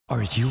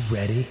Are you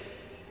ready?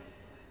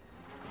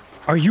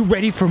 Are you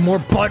ready for more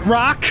butt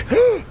rock?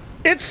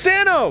 It's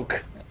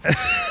Sanoke!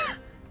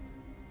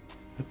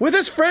 With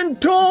his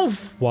friend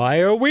Tools! Why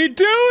are we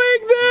doing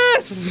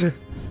this?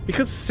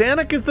 Because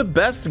Sonic is the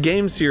best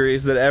game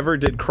series that ever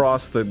did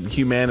cross the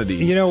humanity.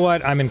 You know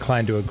what? I'm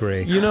inclined to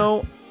agree. You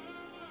know...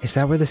 Is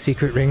that where the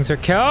secret rings are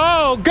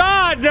Oh,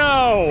 God,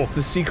 no! It's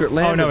the secret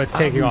land. Oh, no, it's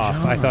taking off.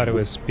 Abujan. I thought it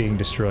was being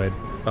destroyed.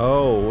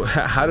 Oh,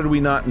 how did we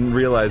not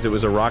realize it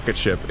was a rocket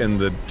ship in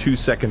the 2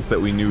 seconds that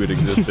we knew it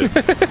existed?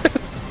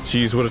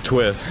 Jeez, what a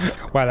twist.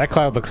 Wow, that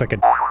cloud looks like a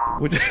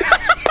Which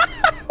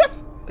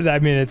I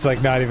mean, it's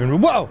like not even-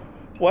 Whoa!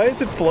 Why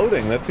is it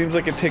floating? That seems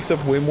like it takes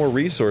up way more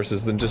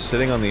resources than just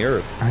sitting on the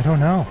Earth. I don't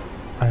know.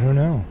 I don't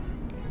know.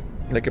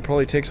 Like, it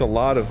probably takes a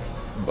lot of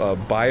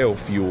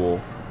biofuel.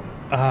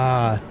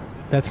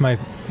 That's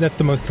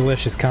the most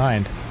delicious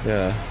kind.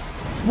 Yeah.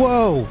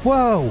 Whoa!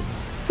 Whoa!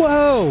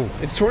 Whoa!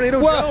 It's Tornado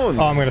Whoa! Jones!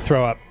 Oh, I'm gonna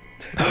throw up.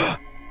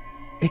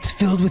 It's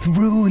filled with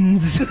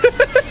runes!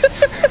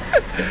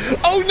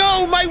 Oh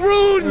no, my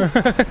runes!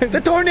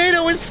 The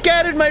tornado has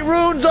scattered my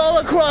runes all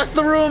across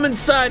the room and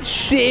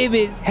such! Damn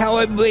it! How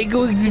am I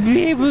going to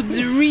be able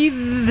to read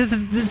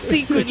the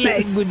secret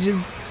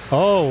languages?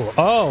 Oh,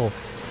 oh.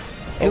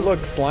 Oh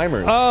look,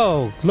 Slimers.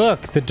 Oh,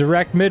 look, the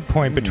direct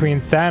midpoint between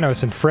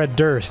Thanos and Fred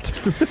Durst.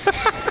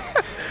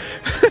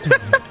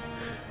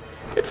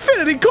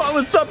 Infinity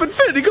Gauntlets up,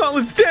 Infinity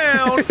Gauntlets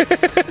down!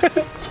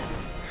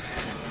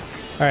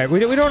 Alright, we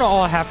don't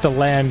all have to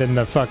land in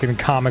the fucking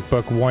comic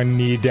book one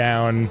knee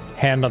down,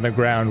 hand on the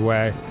ground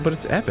way. But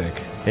it's epic.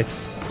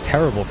 It's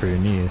terrible for your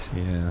knees.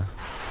 Yeah.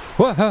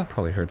 Whoa!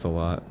 Probably hurts a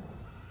lot.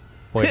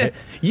 Boy,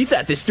 You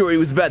thought this story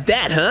was about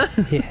that, huh?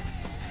 yeah.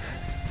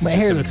 My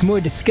hair looks more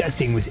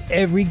disgusting with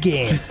every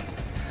game.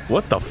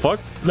 What the fuck?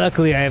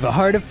 Luckily, I have a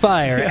heart of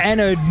fire and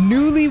a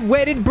newly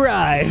wedded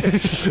bride.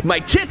 My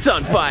tits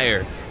on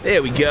fire!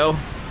 There we go.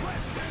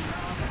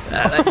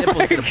 That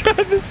nipple's gonna...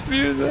 God, this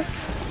music.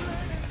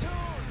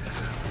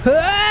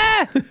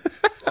 Ah!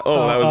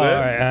 Oh, that was it?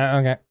 Alright,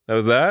 okay. That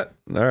was that?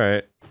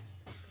 Alright.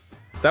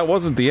 That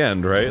wasn't the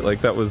end, right?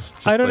 Like, that was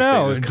just I don't like,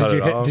 know. they just cut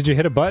it off. Did you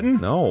hit a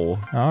button? No.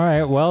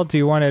 Alright, well, do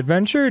you want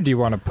adventure or do you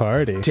want a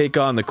party? Take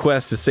on the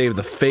quest to save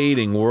the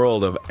fading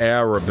world of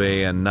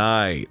Arabian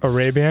Nights.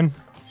 Arabian,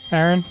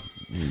 Aaron?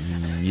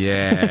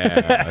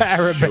 Yeah,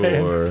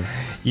 Arabian. sure.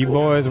 You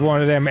boys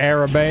one of them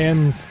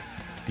Arabians?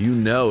 You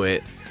know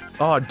it.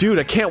 Oh, dude,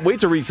 I can't wait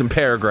to read some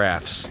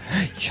paragraphs.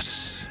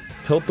 Yes.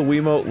 Tilt the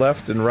Wiimote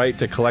left and right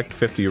to collect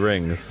 50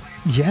 rings.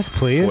 Yes,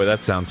 please. Boy,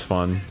 that sounds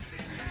fun.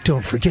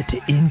 Don't forget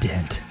to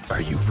indent. Are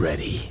you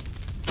ready?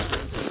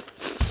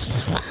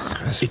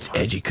 It's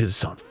edgy because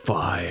it's on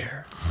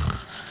fire.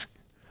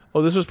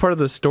 Oh, this was part of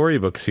the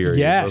storybook series,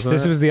 Yes, wasn't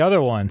this it? was the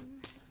other one.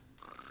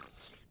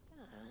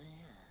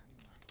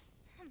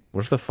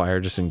 What if the fire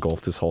just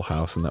engulfed his whole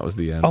house and that was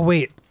the end? Oh,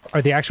 wait.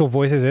 Are the actual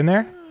voices in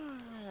there?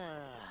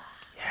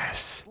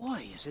 Yes.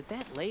 Boy, is it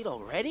that late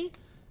already?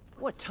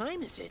 What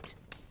time is it?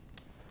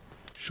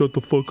 Shut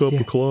the fuck up, Yeah.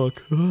 the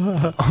clock.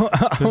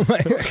 Oh my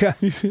god.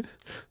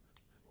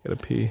 Gotta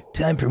pee.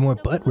 Time for more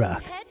butt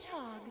rock.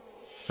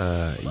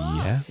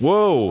 Yeah?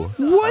 Whoa!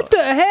 What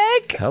the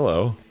heck?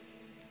 Hello.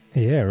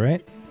 Yeah,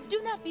 right?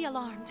 Do not be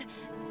alarmed.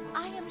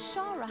 I am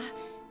Shara,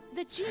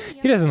 the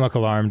junior. He doesn't look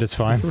alarmed, it's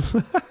fine.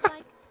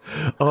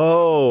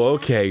 Oh,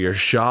 okay, you're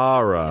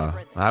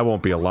Shara. I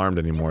won't be alarmed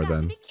anymore You have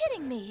to then. be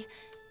kidding me.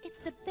 It's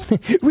the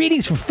best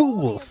Readings for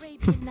fools.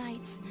 Arabian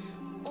Nights,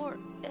 or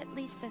at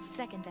least the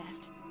second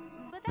best.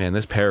 But Man,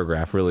 this that's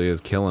paragraph really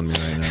is killing me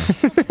right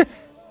now.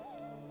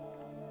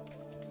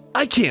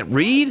 I can't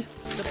read!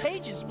 The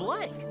page is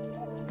blank.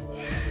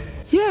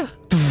 Yeah.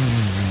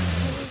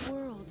 the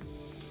world.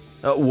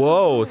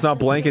 Whoa, it's not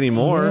blank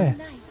anymore. Yeah.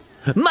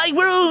 Nights. My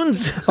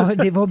runes! Oh,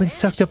 they've all been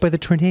sucked up by the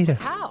tornado.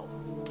 How?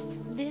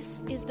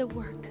 This is the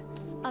work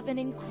of an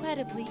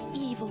incredibly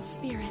evil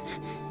spirit,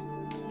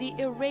 the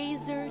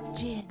Eraser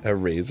Jinn. A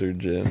razor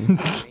gin.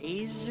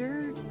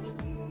 Razor?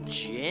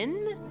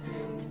 Gin?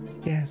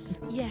 Yes.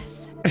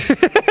 Yes. He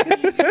used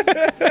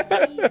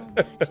evil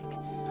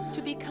magic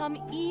to become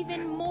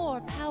even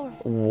more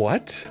powerful.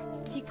 What?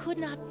 He could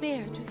not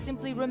bear to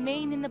simply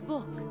remain in the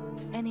book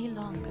any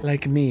longer.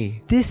 Like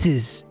me. This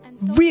is And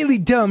so really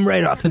dumb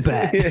right off the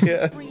bat. he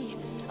was free,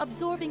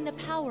 absorbing the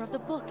power of the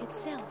book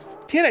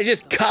itself. Can't I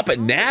just cop a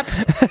nap?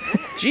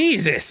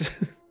 Jesus!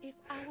 If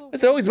our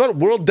It's always about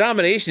world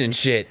domination and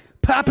shit.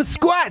 Pop a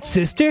squat,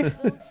 sister.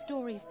 those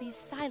stories be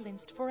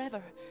silenced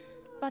forever,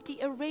 but the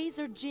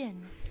Eraser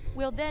Jinn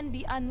will then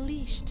be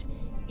unleashed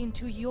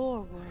into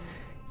your world.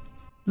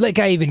 Like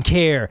I even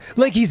care.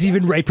 Like he's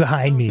even right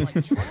behind me.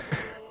 Like trouble.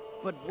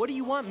 But what do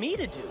you want me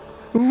to do?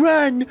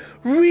 Run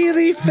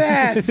really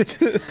fast!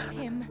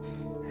 Him,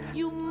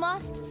 you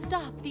must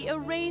stop the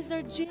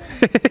Eraser Jinn.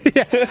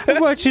 I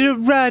want you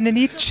to run and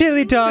eat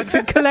chili dogs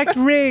and collect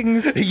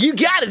rings. You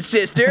got it,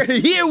 sister!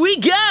 Here we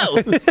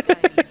go! This guy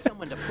needs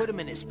someone to put him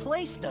in his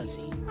place, does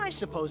he? I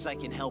suppose I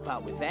can help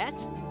out with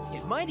that.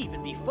 It might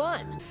even be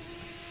fun.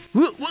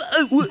 Now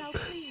please,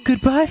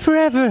 Goodbye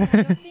forever. your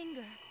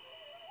finger.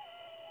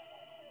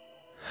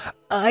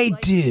 I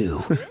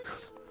do.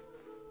 This?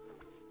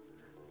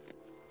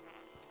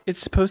 It's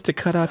supposed to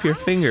cut off your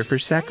finger for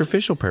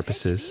sacrificial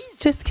purposes.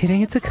 Just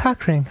kidding, it's a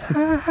cock ring.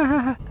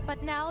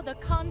 But now the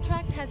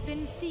contract has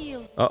been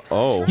sealed.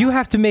 Uh-oh. You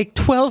have to make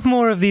 12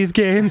 more of these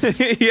games.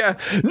 Yeah.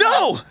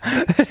 No!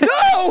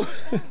 No!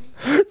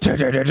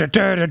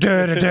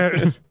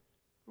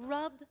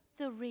 Rub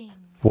the ring.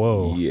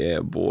 Whoa. Yeah,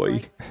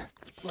 boy.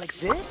 Like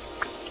this?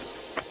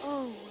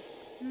 Oh,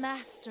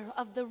 master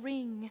of the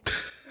ring.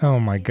 Oh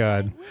my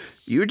god.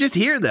 You were just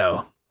here,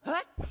 though.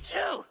 Hut,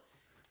 two.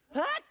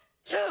 Hut,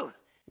 two.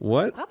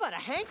 What? How about a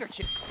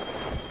handkerchief?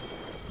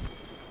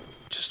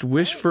 Just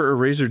wish for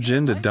Eraser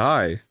Jin to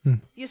die.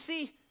 You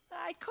see,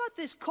 I caught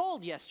this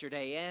cold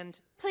yesterday and...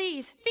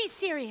 Please, be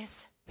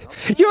serious.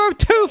 You're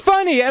too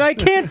funny and I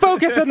can't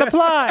focus on the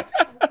plot.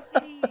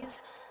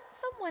 Please,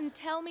 someone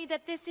tell me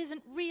that this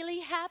isn't really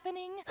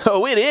happening.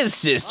 Oh, it is,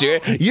 sister.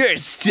 You're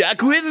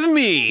stuck with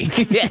me.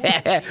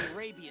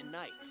 Arabian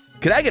Nights.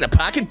 Could I get a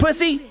pocket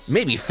pussy?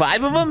 Maybe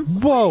 5 of them?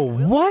 Whoa,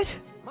 what?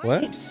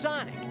 My name's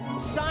Sonic.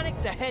 Sonic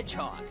the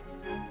Hedgehog.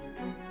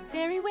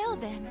 Very well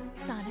then,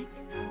 Sonic.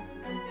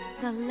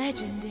 The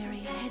legendary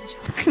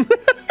hedgehog.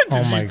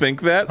 Did you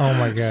think that? Oh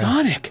my god.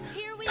 Sonic!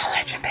 Here we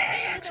are, to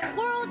the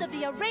world of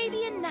the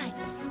Arabian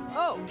Nights.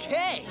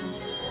 Okay.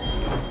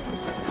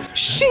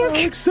 Shink!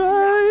 This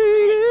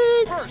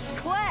Excited! is first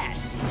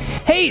class.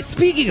 Hey,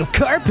 speaking of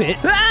carpet.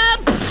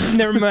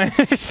 Never mind.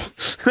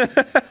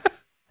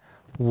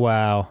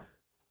 Wow.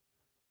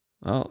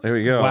 Oh, there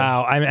we go.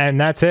 Wow, and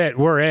that's it.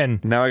 We're in.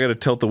 Now I gotta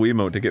tilt the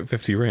Wiimote to get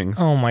 50 rings.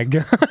 Oh my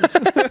god.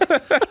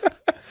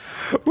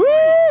 Woo!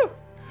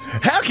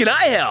 How can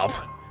I help?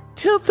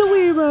 Tilt the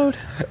Wiimote.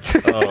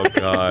 Oh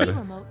god. The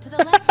remote to the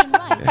left and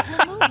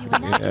right will move you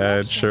in that Yeah, it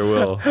direction. sure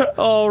will.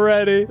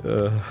 Already.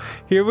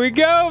 Here we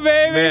go,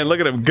 baby. Man, look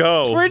at him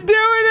go. We're doing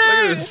it. Look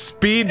at this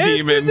speed It's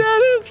demon.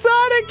 another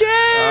Sonic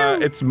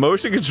game. It's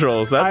motion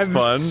controls. That's I'm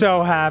fun.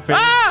 so happy.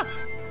 Ah!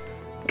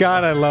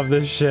 God, I love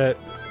this shit.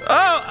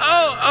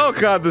 Oh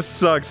god, this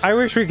sucks. I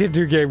wish we could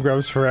do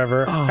GameGrumps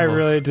forever. I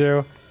really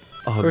do.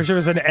 I wish there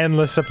was an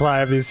endless supply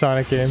of these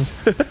Sonic games.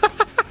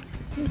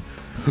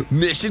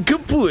 Mission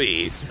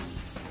complete.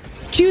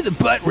 Cue the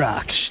butt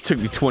rock. Took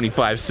me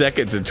 25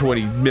 seconds and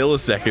 20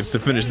 milliseconds to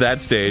finish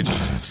that stage.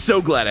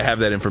 So glad I have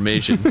that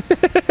information.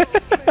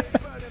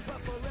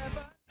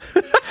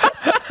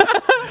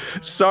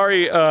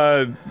 Sorry,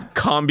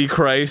 Combi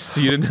Christ,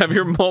 you didn't have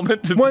your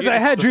moment to Once I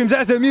had dreams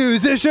as a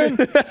musician.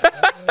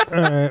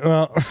 Alright,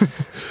 well.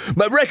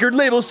 My record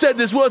label said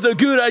this was a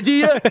good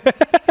idea.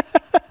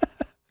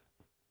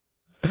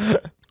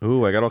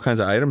 Ooh, I got all kinds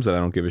of items that I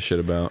don't give a shit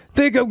about.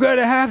 Think I'm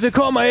gonna have to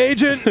call my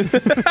agent?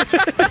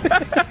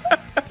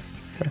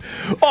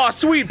 Oh,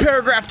 sweet,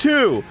 paragraph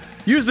 2.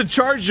 Use the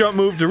charge jump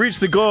move to reach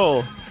the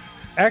goal.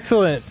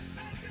 Excellent.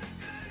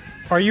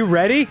 Are you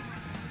ready?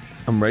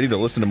 I'm ready to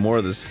listen to more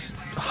of this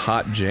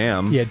hot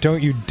jam. Yeah,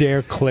 don't you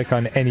dare click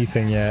on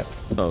anything yet.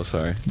 Oh,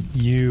 sorry.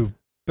 You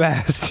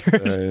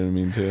bastard. I didn't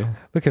mean to.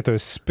 Look at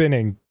those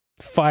spinning,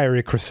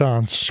 fiery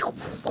croissants.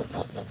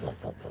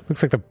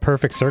 Looks like the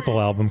Perfect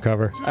Circle album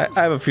cover. I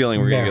have a feeling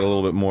we're gonna get a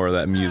little bit more of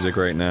that music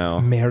right now.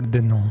 Merde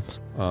de noms.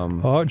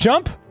 Oh,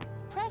 jump!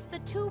 Press the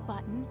 2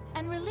 button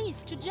and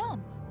release to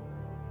jump.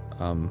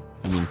 You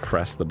mean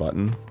press the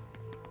button?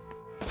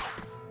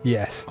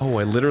 Yes. Oh,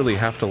 I literally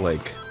have to,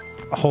 like...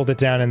 Hold it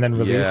down and then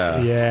release.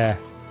 Yeah.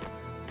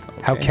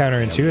 Okay. How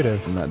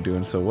counterintuitive. I'm not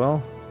doing so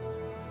well.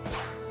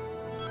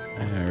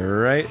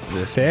 Alright,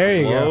 this There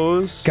you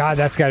blows. go. God,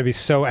 that's gotta be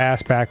so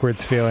ass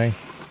backwards feeling.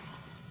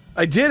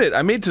 I did it!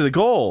 I made it to the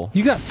goal!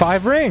 You got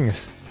 5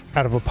 rings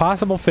out of a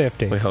possible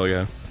 50. Wait, hell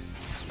yeah.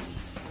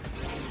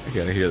 I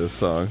gotta hear this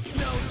song.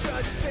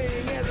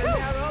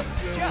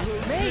 Just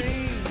made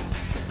it.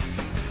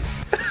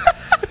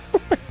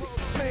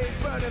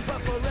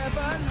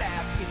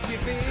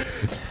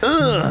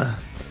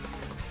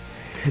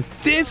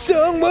 This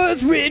song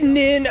was written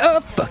in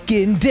a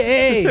fucking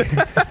day.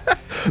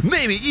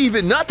 Maybe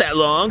even not that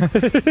long.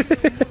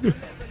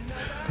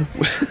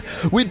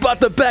 We bought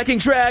the backing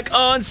track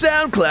on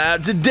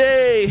SoundCloud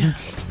today.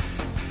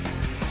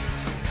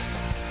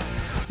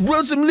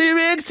 Wrote some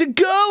lyrics to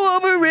go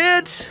over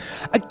it.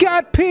 I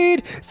got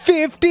paid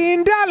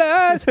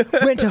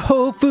 $15. Went to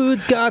Whole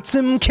Foods, got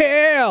some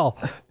kale.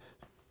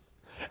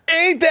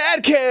 Ain't that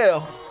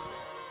kale?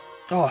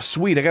 Oh,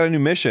 sweet. I got a new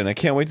mission. I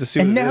can't wait to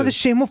see what And it now is. the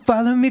shame will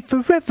follow me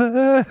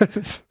forever.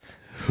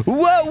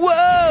 Whoa,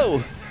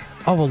 whoa!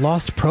 Oh, a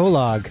lost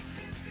prologue.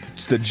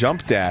 It's the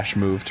jump dash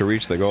move to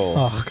reach the goal.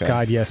 Oh, Okay.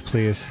 God, yes,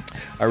 please.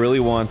 I really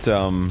want,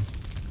 I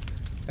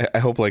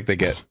hope, like,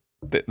 they're,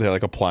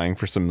 like, applying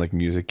for some, like,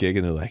 music gig,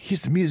 and they're like,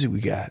 here's the music we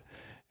got.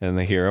 And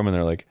they hear them, and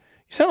they're like,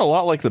 you sound a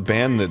lot like the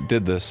band that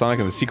did the Sonic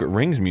and the Secret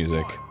Rings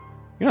music.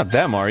 You're not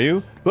them, are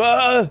you?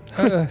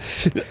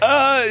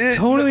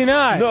 Totally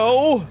not.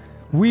 No!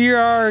 We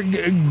are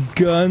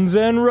Guns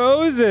N'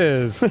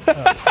 Roses.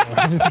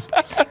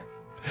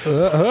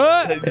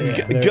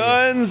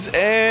 Guns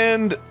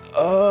and,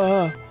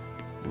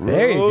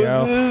 There you go.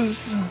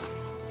 roses.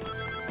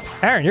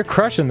 Aaron, you're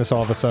crushing this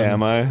all of a sudden.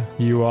 Am I?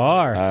 You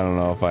are. I don't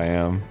know if I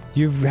am.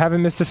 You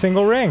haven't missed a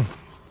single ring.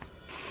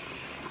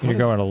 You're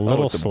going a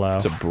little slow.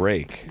 It's a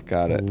break.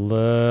 Got it. A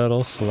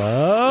little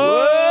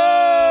slow.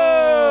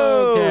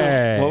 Whoa!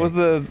 Okay. What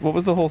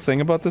was the whole thing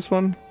about this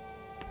one?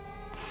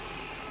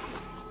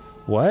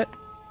 What?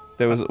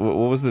 There was what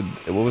was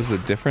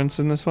the difference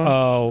in this one?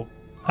 Oh,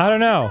 I don't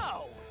know.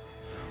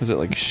 Was it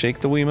like shake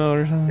the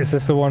Wiimote or something? Is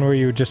this the one where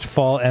you just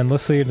fall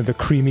endlessly into the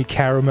creamy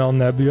caramel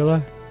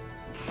nebula?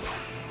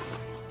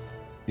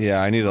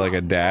 Yeah, I needed like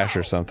a dash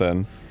or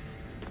something.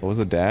 What was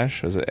the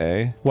dash? Was it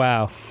A?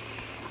 Wow.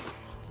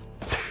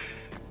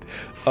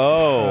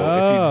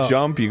 Oh, if you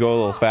jump, you go a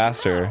little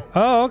faster.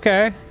 Oh,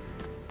 okay.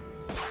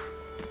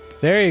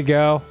 There you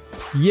go.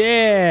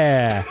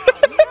 Yeah.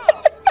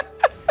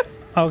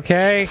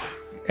 Okay.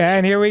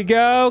 And here we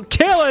go.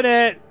 Killing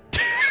it.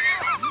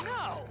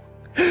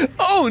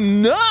 Oh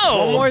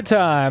no! One more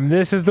time.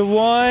 This is the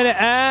one,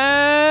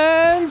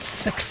 and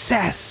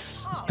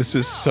success. This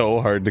is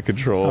so hard to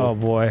control. Oh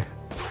boy.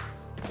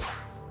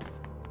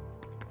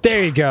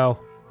 There you go.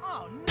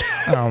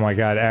 Oh my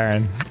god,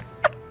 Aaron.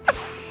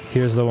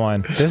 Here's the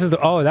one. This is the-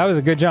 oh, that was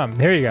a good jump.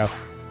 Here you go.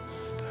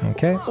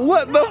 Okay.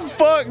 What the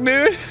fuck,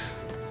 dude?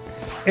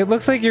 It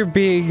looks like you're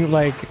being,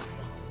 like...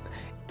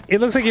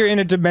 It looks like you're in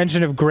a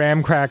dimension of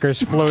graham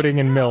crackers floating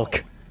in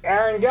milk.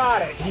 Aaron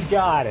got it. He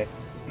got it.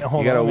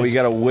 Hold on, We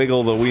gotta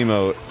wiggle the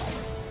Wiimote.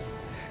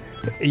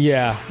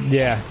 Yeah,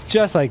 yeah.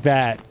 Just like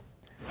that.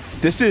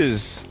 This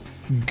is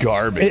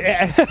garbage.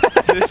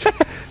 this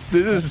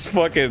is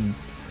fucking...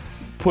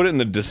 Put it in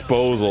the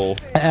disposal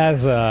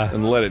As,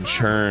 and let it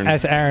churn.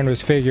 As Aaron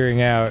was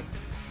figuring out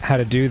how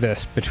to do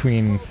this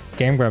between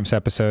Game Grumps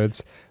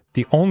episodes,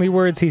 the only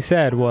words he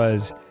said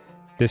was,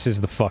 "This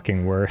is the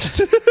fucking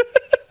worst."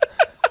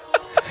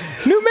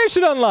 New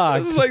mission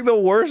unlocked! This is like the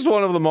worst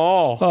one of them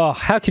all. Oh,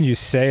 how can you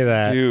say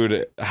that?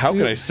 Dude, how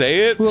can I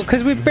say it? Well,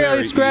 because we barely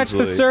Very scratched the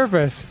easily.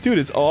 surface. Dude,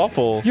 it's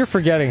awful. You're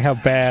forgetting how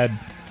bad,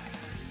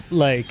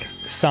 like,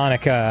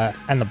 Sonic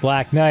and the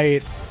Black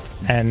Knight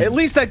and At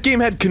least that game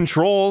had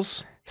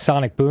controls.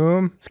 Sonic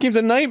Boom, This game's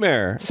a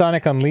nightmare.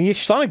 Sonic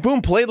Unleashed, Sonic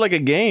Boom played like a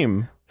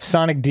game.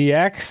 Sonic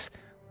DX,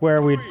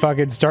 where we'd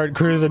fucking start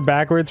cruising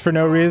backwards for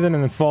no reason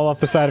and then fall off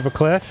the side of a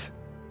cliff.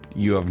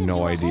 You have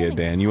no idea,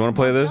 Dan. You want to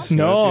play this? You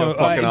No, wanna see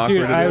how fucking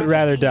dude, awkward it I would is?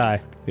 rather die.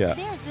 Yeah.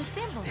 There's the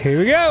symbol. Here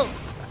we go.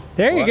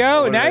 There you What?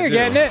 go. What did Now I you're do?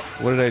 getting it.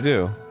 What did I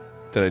do?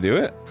 Did I do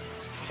it? I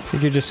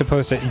think you're just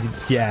supposed to.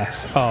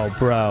 Yes. Oh,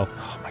 bro.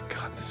 Oh my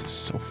god, this is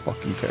so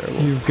fucking terrible.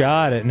 You've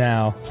got it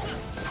now.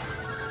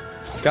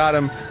 Got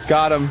him.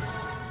 Got him.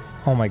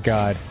 Oh my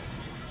god.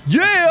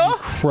 Yeah!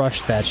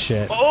 Crushed that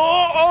shit.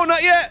 Oh,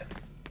 not yet!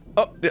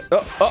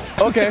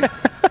 Okay.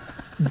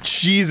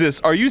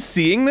 Jesus, are you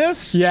seeing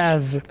this?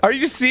 Yes. Are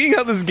you seeing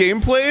how this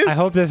game plays? I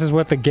hope this is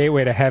what the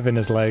gateway to heaven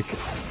is like.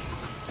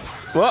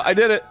 Well, I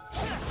did it.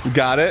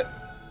 Got it.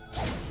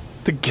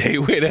 The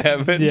gateway to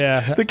heaven.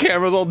 Yeah. The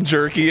camera's all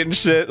jerky and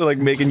shit, like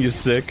making you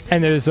sick.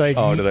 And there's like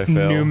Oh, did I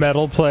fail? new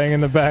metal playing in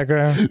the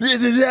background.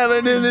 This is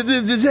heaven,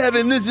 this is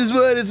heaven, this is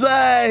what it's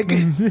like.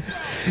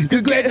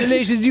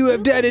 Congratulations, you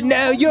have done it.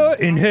 Now you're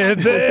in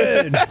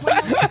heaven.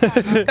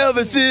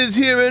 Elvis is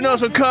here and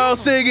also Carl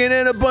Sagan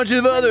and a bunch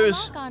of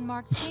others. Lock-on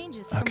mark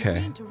changes from Okay.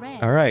 green to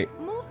red. All right.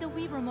 Move the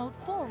Wii remote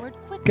forward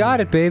quickly.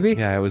 Got it, baby.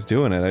 Yeah, I was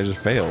doing it. I just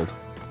failed.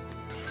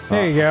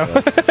 There you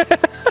go.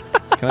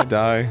 Can I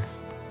die?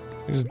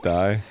 I just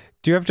die.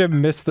 Do you have to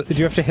miss the? Do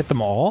you have to hit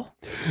them all?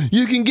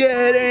 You can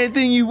get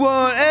anything you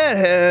want at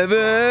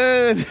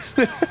heaven.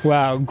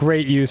 Wow,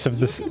 great use of You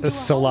this can do a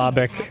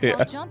syllabic. homing attack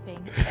while jumping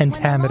when the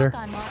Pentameter.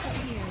 lock-on mark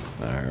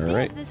appears. All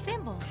right. There's the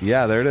symbol.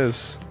 Yeah, there it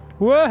is.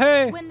 Whoa,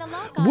 hey. When the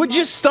lock-on Would you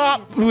mark stop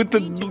changes from with the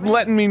green to red,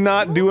 letting me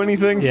not do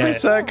anything Yeah, for a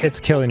sec? it's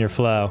killing your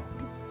flow.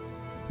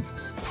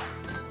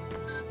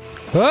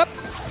 Whoop.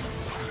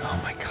 Oh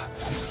my god,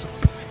 this is so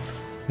bad.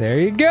 There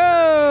you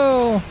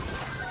go.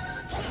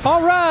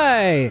 All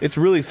right. It's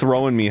really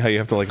throwing me how you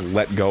have to like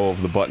let go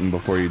of the button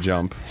before you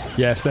jump.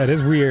 Yes, that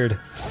is weird.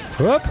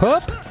 Whoop,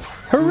 whoop.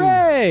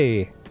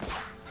 Hooray.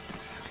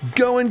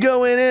 Going,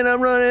 and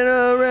I'm running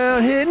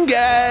around hitting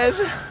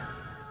guys.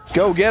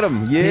 Go get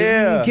them,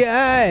 yeah.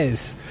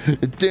 Guys.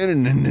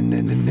 Graham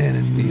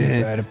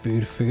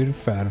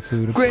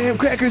Graham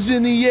crackers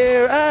in the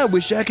air, I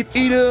wish I could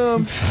eat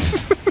them.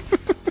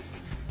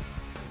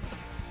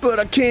 But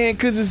I can't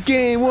cause this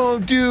game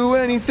won't do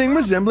anything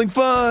resembling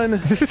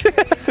fun.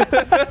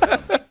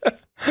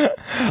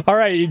 All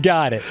right, you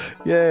got it.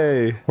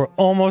 Yay. We're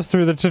almost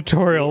through the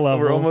tutorial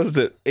levels. We're almost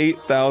at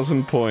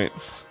 8,000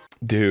 points.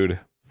 Dude.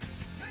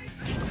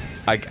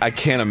 I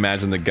can't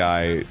imagine the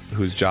guy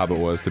whose job it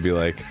was to be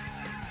like,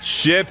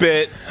 ship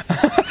it.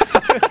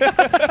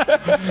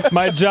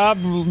 My job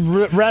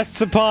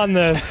rests upon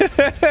this.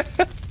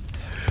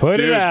 Put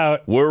Dude, it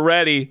out. We're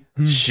ready.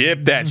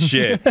 Ship that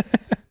shit.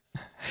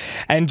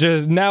 And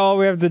just now all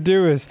we have to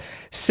do is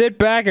sit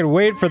back and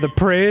wait for the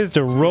praise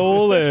to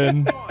roll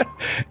in.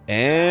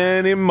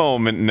 Any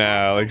moment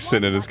now, like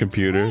sitting at his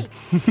computer.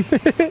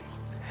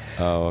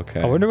 Oh,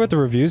 okay. I wonder what the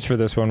reviews for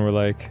this one were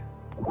like.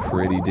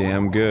 Pretty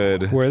damn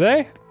good. Were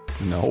they?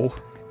 No.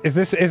 Is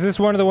this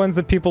one of the ones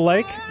that people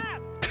like?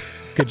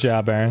 Good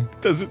job, Aaron.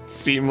 Doesn't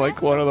seem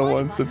like one of the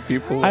ones that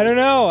people like. I don't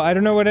know. I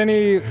don't know what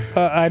any.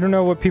 I don't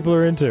know what people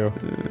are into.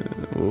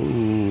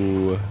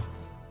 Ooh.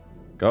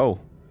 Go.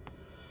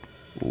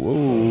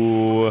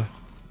 Ooh.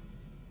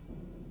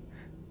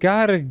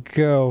 Gotta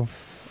go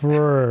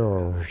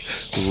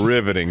first.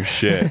 Riveting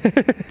shit.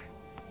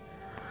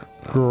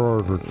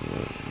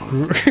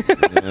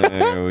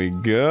 There we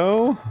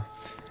go.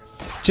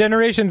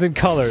 Generations and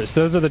colors.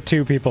 Those are the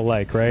two people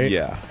like, right?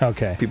 Yeah.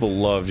 Okay. People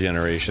love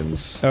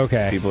Generations.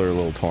 Okay. People are a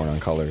little torn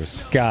on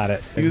colors. Got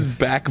it. Use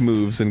back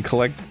moves and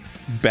collect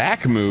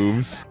back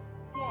moves.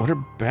 What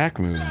are back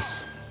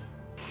moves?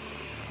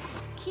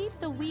 Keep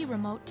the Wii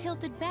remote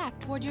tilted back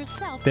toward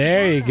yourself.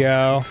 There you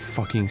go.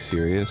 Fucking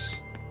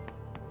serious?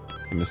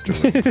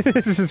 Mr.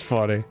 This is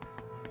funny.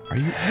 Are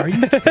you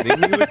kidding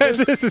me with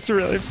this? This is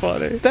really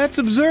funny. That's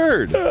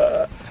absurd.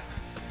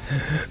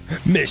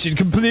 Mission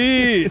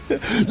complete.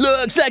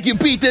 Looks like you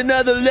beat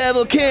another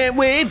level, can't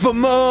wait for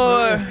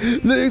more.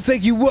 Looks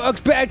like you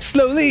walked back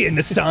slowly in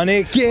the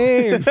Sonic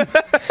game.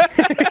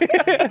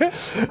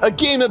 A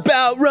game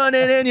about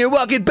running and you're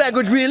walking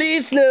backwards really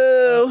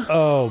slow.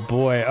 Oh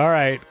boy. All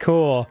right,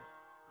 cool.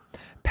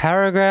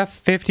 Paragraph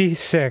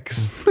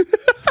 56.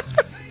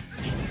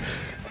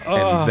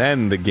 And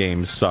then the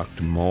game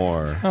sucked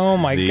more. Oh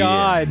my The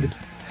god. end.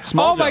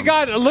 Small Oh my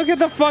god, jumps. look at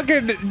the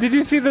fucking... Did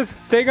you see this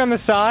thing on the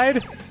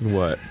side?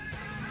 What?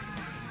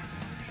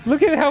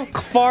 Look at how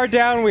far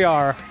down we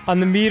are on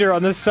the meter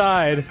on the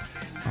side.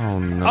 Oh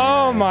no.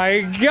 Oh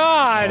my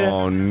god!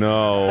 Oh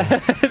no.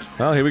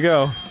 Well, here we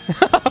go.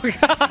 Oh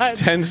god!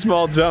 10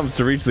 small jumps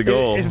to reach the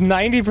goal. Is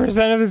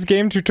 90% of this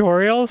game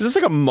tutorials? Is this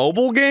like a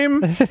mobile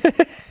game?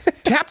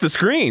 Tap the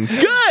screen.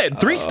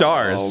 Good! 3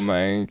 stars. Oh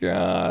my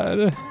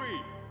god.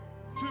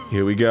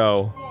 Here we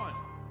go.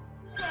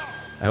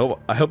 I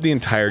hope the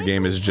entire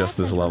game is just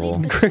this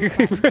level.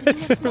 Quickly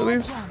press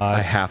release.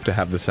 I have to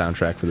have the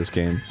soundtrack for this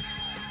game.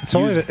 It's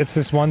only it's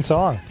this one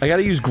song. I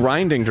gotta use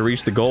grinding to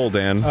reach the goal,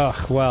 Dan.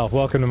 Ugh, well,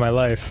 welcome to my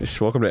life.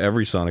 Welcome to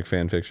every Sonic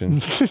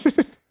fanfiction.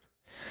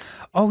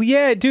 Oh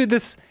yeah, dude,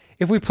 this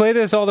if we play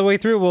this all the way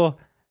through, we'll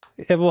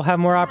have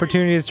more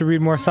opportunities to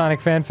read more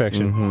Sonic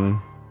fanfiction. Mm-hmm.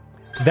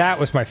 That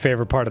was my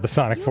favorite part of the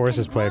Sonic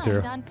Forces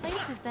playthrough. On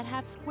places that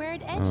have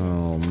squared edges.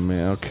 Oh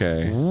man,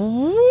 okay.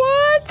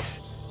 What?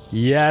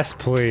 Yes,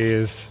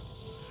 please.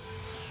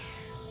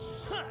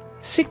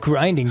 Sit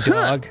grinding,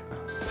 dog.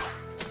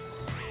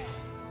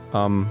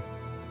 Okay.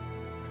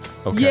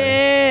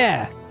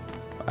 Yeah!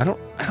 I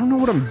don't know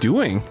what I'm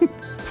doing.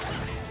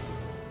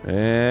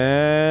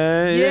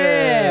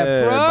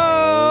 Yeah,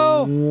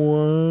 bro!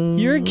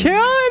 You're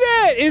killing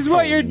it, is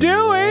what you're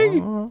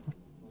doing!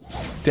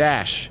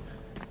 Dash.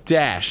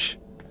 Dash.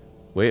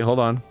 Wait, hold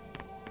on.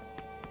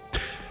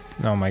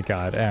 Oh my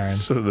god, Aaron.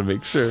 Just wanted to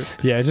make sure.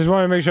 Yeah, I just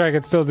wanted to make sure I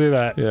could still do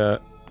that. Yeah.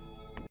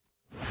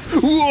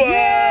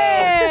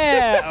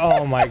 Yeah!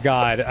 Oh my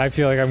god, I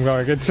feel like I'm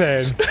going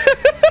insane.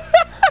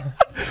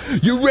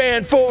 You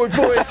ran forward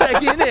for a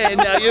second and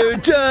now you're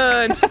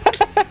done.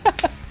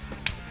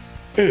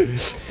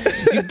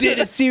 You did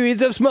a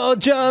series of small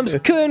jumps.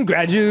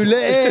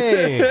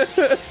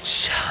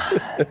 Congratulations.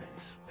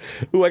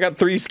 Ooh, I got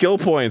 3 skill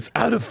points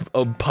out of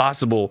a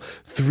possible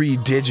 3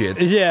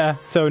 digits. Yeah,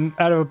 so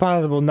out of a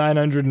possible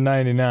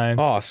 999.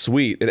 Oh,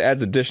 sweet. It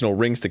adds additional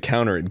rings to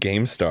counter at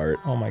game start.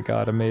 Oh my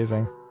god,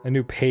 amazing. A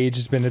new page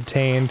has been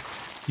attained.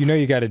 You know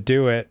you gotta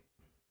do it.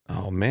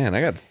 Oh man,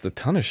 I got a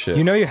ton of shit.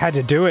 You know you had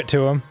to do it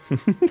to him.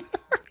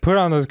 Put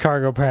on those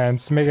cargo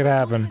pants. Make it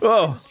happen.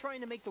 Oh. Was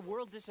trying to make the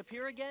world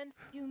disappear again?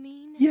 You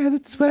mean? Yeah,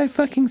 that's what I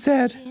fucking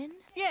said. Jin?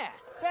 Yeah,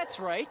 that's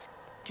right.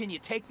 Can you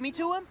take me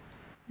to him?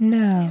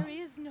 No. There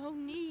is no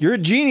need. You're a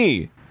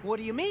genie. What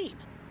do you mean?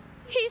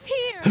 He's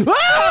here.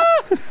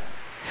 Ah! In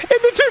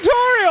the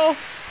tutorial!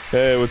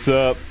 Hey, what's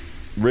up?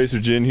 Racer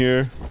Jin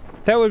here.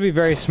 That would be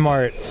very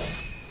smart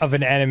of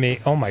an enemy.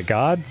 Oh my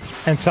god.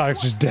 And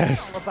Sonic's just dead.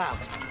 All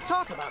about.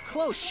 Talk about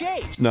close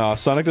shaves. No,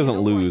 Sonic doesn't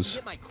lose.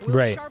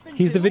 Right.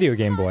 He's the video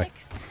game boy.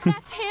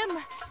 That's him.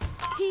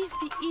 He's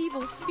the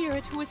evil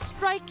spirit who is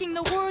striking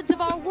the words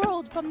of our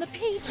world from the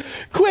pages.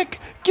 Quick,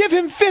 give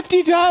him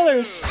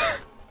 $50.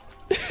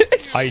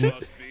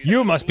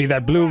 You must be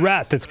that blue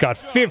rat that's got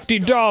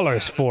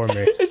 $50 for me.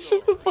 It's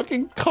just a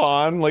fucking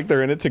con, like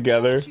they're in it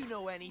together. Do you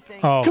know anything?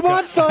 Oh, Come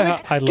on,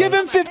 Sonic! Give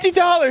him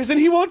 $50 and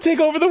he won't take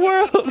over the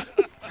world!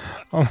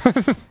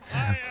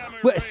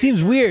 Well, it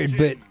seems weird,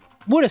 but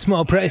what a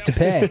small price to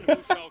pay.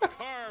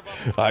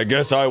 I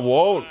guess I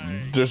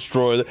won't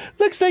destroy the—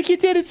 Looks like you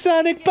did it,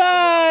 Sonic!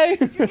 Bye!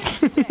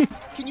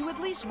 Can you at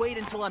least wait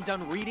until I'm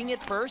done reading it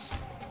first?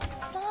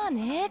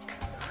 Sonic?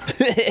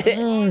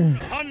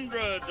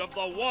 Hundreds of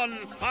the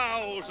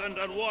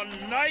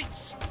 1,001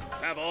 nights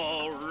have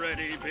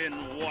already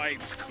been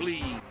wiped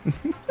clean.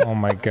 Oh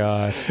my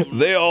god.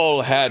 They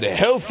all had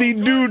healthy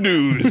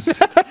doo-doos.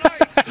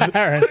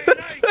 Aaron,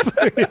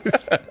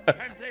 please.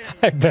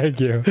 I beg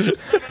you.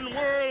 7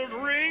 world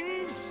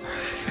rings?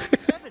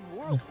 7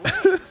 world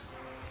rings?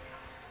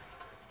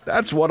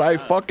 That's what I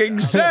fucking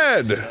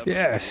said!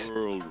 Yes.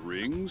 World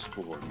rings?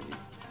 things for me.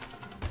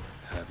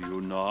 Have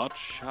you not,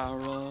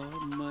 Shara,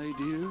 my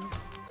dear?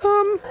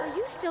 Are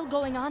you still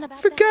going on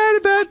about Forgot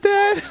about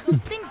that. Those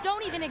things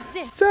don't even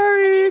exist.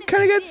 Sorry,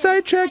 kind of got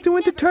sidetracked and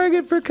went to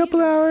Target for a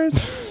couple hours.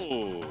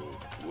 Oh,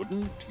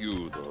 wouldn't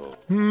you, though?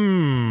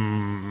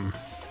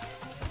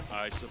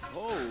 I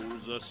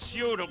suppose a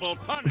suitable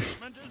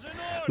punishment is in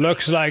order.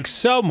 Looks like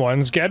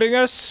someone's getting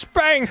a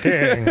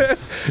spanking.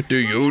 Do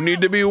you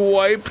need to be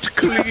wiped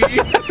clean?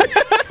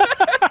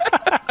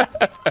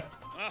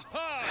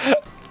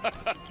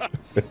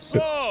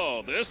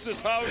 So, this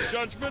is how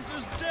judgment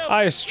is dealt.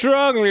 I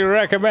strongly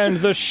recommend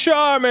the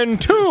Charmin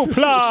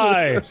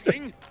 2-ply.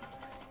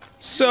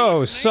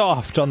 So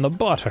soft on the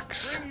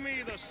buttocks. Bring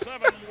me the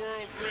 7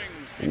 world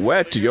rings.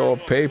 Wet your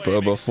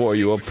paper before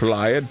you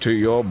apply it to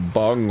your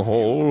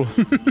bunghole.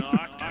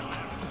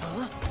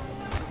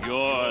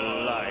 Your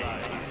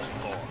life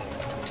is over.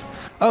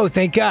 Oh,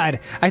 thank God.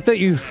 I thought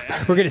you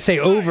were going to say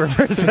over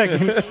for a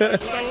second.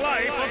 The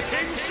life of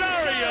King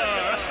Sharia.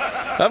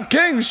 Of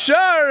King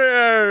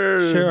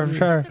Shahryar! Sure.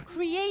 The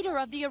creator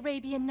of the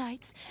Arabian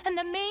Nights and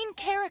the main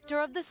character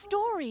of the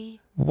story.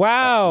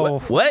 Wow.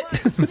 What?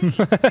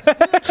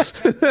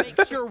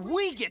 Make sure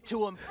we get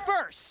to him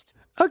first.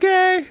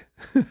 Okay.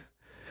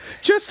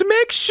 Just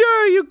make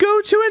sure you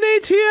go to an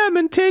ATM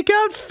and take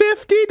out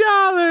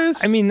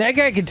 $50. I mean, that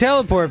guy can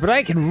teleport, but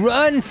I can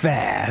run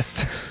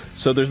fast.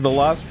 So there's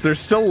there's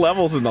still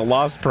levels in the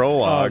Lost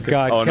Prologue. Oh,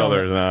 God, Oh, no, kill me.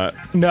 there's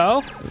not.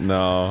 No?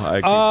 No,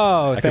 I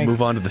Oh, can move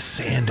on to the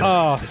Sand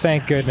Oh, Oasis.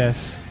 thank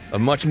goodness. A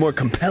much more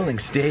compelling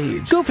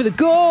stage. Go for the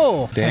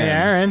goal! Dan, Hey,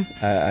 Aaron.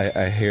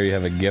 I hear you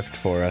have a gift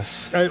for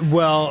us.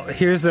 Well,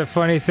 here's the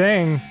funny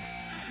thing.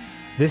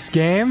 This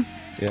game,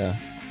 Yeah.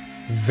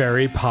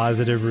 very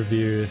positive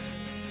reviews.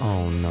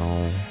 Oh,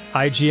 no.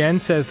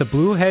 IGN says the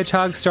Blue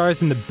Hedgehog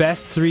stars in the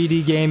best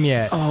 3D game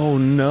yet, Oh,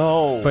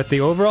 no. but the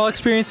overall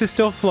experience is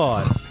still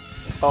flawed.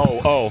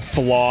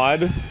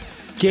 Flawed?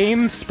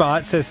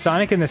 GameSpot says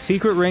Sonic and the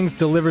Secret Rings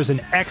delivers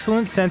an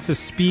excellent sense of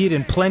speed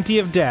and plenty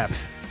of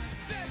depth.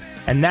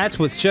 And that's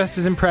what's just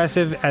as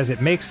impressive as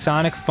it makes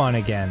Sonic fun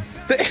again.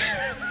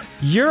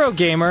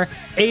 Eurogamer,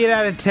 8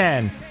 out of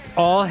 10.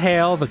 All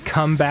hail the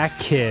comeback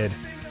kid.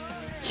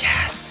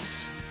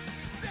 Yes!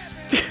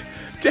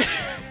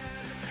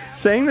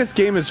 Saying this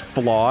game is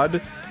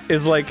flawed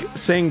is like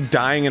saying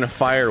dying in a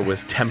fire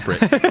was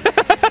temperate.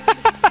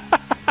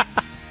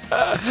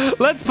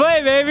 Let's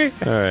play, baby!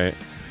 Alright.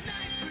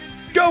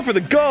 Go for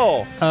the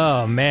goal!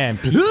 Oh, man.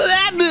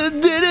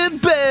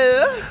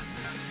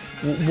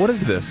 What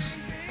is this?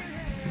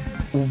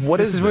 What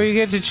This is where you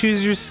get to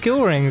choose your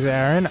skill rings,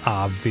 Aaron,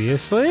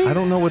 obviously. I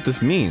don't know what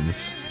this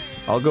means.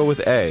 I'll go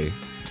with A.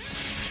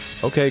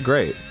 Okay,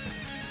 great.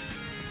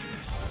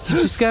 You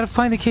just gotta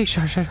find the cake.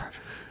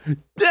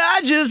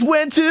 I just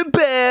went to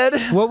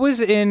bed. What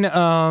was in,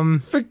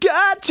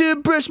 Forgot to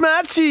brush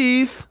my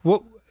teeth.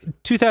 what,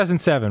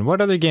 2007,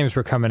 what other games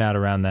were coming out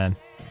around then?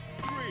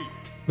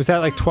 Was that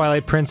like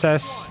Twilight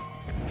Princess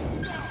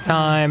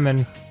time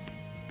and...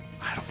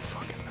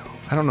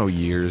 I don't know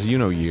years. You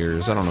know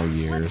years. I don't know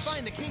years.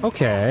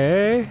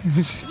 Okay.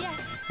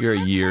 You're a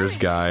years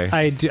guy.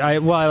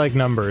 Well, I like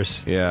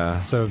numbers. Yeah.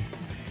 So,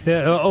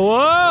 yeah, whoa!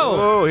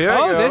 Oh, here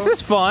I go. This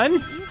is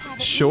fun.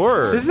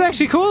 Sure. This is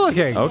actually cool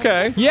looking.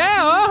 Okay. Yeah.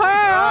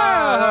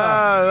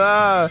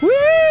 Oh, hey,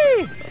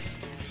 Whee!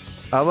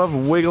 I love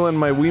wiggling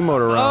my Wiimote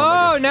around.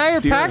 Oh, like a now you're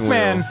steering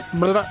Pac-Man.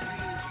 wheel.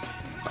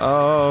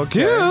 Oh,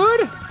 okay.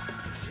 Dude.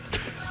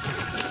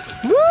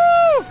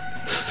 Woo!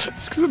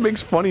 Just because it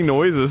makes funny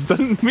noises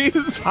doesn't mean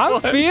it's fun.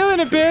 I'm feeling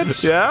it,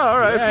 bitch. Yeah,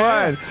 alright,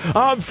 Yeah, fine.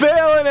 I'm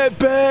feeling it,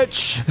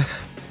 bitch!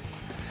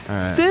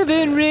 Alright.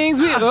 7 rings.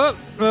 Oh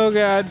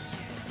god.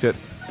 Do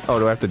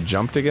I have to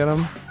jump to get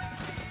him?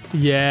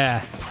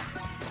 Yeah.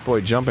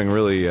 Boy, jumping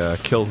really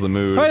kills the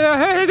mood. Oh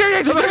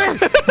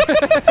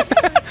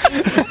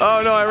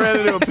no, I ran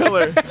into a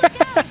pillar.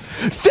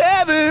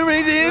 7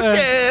 rings in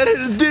bed.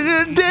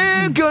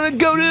 Gonna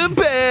go to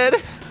bed.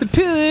 The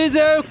pillars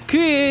are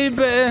created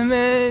by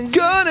man.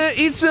 Gonna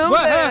eat some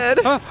bread.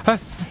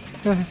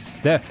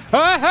 There.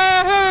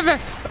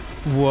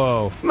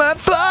 Whoa. My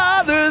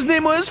father's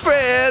name was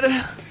Fred.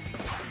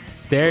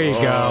 There you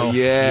go. yeah.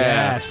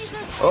 Yes.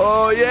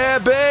 Oh yeah,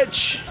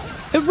 bitch.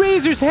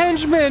 Eraser's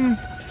henchman.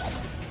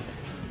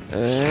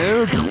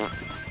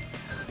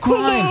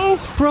 Grind.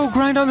 Bro,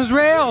 grind on those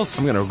rails.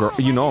 I'm gonna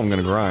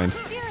grind.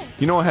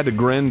 You know I had to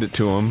grind it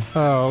to him.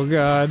 Oh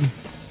god.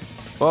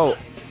 Oh,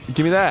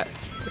 give me that.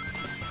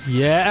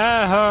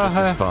 Yeah. This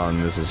is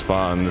fun, this is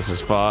fun, this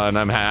is fun.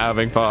 I'm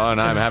having fun,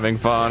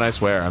 I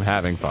swear I'm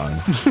having fun.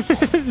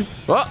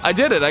 Well, I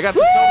did it, I got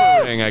the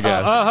silver ring, I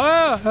guess.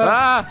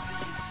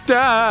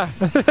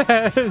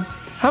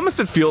 How must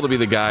it feel to be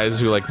the guys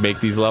who like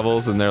make these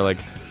levels and they're like,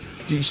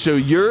 so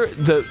you're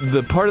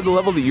the part of the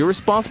level that you're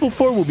responsible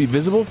for will be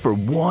visible for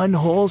 1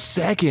 whole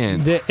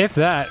second. If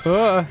that.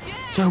 So,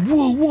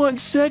 whoa, 1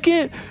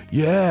 second?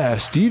 Yeah,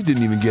 Steve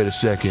didn't even get a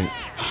second.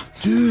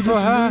 Dude,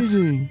 that's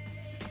amazing.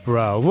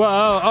 Bro,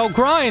 whoa, oh,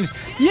 grind!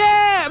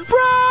 Yeah,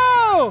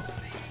 bro!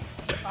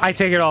 I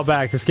take it all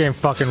back, this game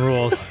fucking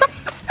rules.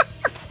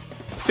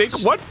 Take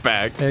what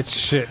back? It's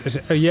shit.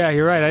 Yeah,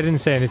 you're right. I didn't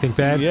say anything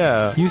bad.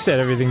 Yeah. You said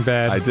everything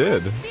bad. I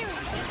did.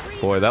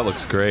 Boy, that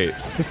looks great.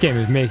 This game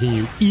is making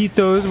you eat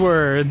those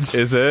words.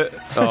 Is it?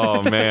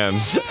 Oh, man.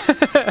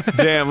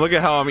 Damn, look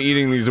at how I'm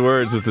eating these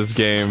words with this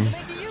game.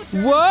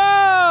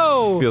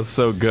 Whoa! Feels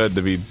so good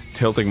to be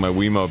tilting my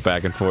Wiimote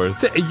back and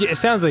forth. It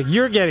sounds like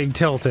you're getting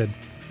tilted.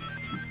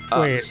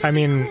 Wait, I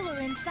mean...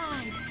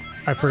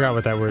 I forgot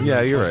what that word is.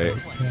 Yeah, you're right.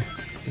 Yeah.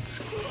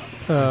 It's...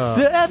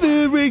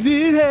 7 rings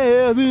in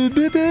hell.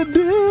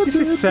 Did you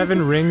say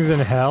 7 rings in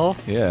hell?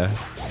 Yeah.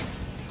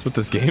 That's what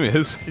this game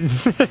is.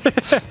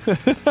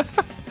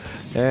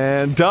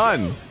 And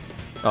done!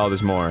 Oh,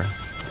 there's more.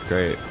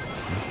 Great.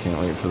 Can't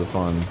wait for the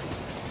fun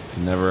to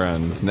never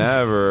end.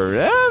 Never,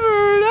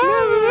 never,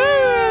 never,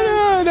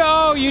 never.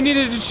 No, you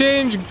needed to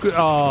change.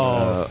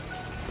 Oh.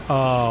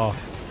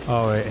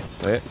 Oh, wait.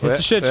 It's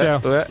a shit show.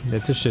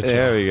 It's a shit show.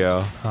 There we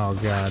go. Oh,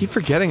 God. I keep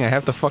forgetting I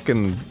have to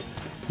fucking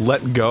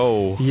let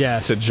go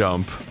to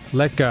jump.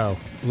 Let go.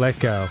 Let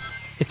go.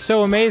 It's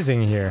so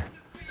amazing here.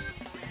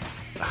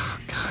 Oh,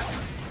 God.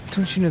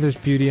 Don't you know there's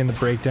beauty in the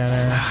breakdown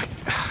area?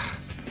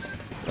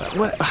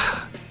 What?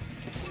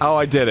 Oh,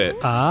 I did it.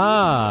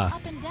 Ah.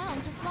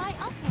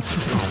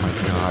 Oh my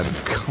God,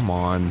 come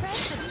on.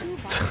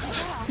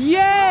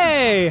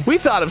 Yay! We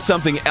thought of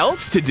something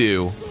else to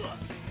do.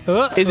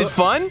 Is it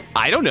fun?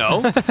 I don't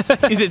know.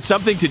 Is it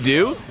something to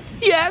do?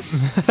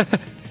 Yes!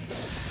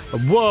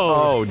 Whoa!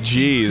 Oh,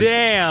 jeez.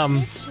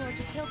 Damn!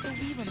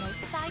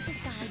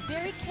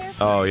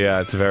 Oh, yeah,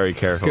 it's very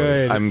carefully.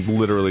 Good. I'm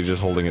literally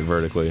just holding it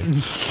vertically.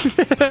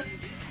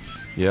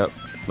 Yep.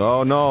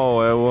 Oh no,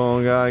 I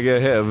won't gotta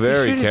get hit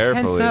very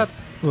carefully. Tense up.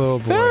 Oh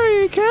boy.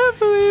 Very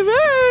carefully,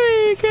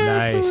 very carefully.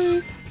 Nice.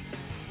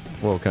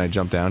 Whoa, can I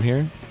jump down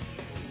here?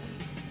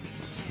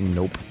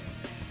 Nope.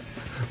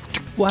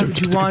 Why would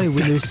you want it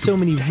when there's so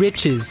many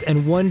riches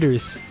and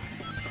wonders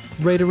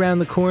right around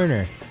the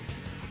corner?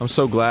 I'm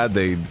so glad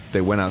they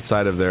went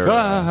outside of their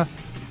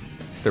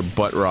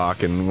butt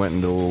rock and went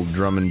into a little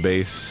drum and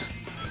bass.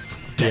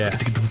 Yeah.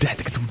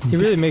 It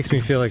really makes me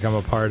feel like I'm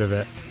a part of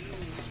it.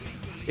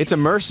 It's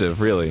immersive,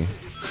 really.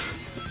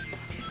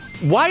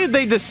 Why did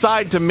they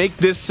decide to make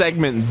this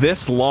segment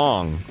this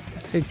long?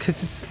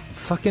 Because it's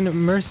fucking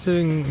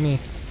immersing me.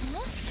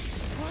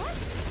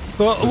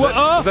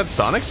 Was that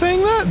Sonic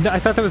saying that? No, I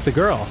thought that was the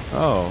girl.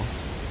 Oh.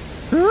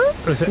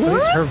 It was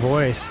her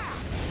voice.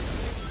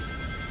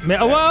 Whoa!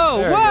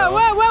 Whoa!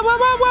 Whoa! Whoa! Whoa!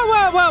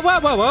 Whoa! Whoa! Whoa!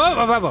 Whoa!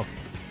 Whoa! Whoa! Whoa!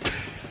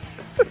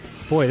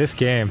 Boy, this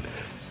game.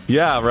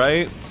 Yeah,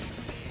 right?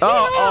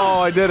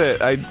 Oh, I did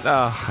it. I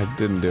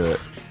didn't do it.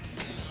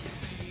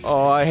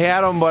 Oh, I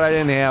had them, but I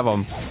didn't have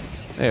them.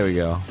 There we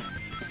go.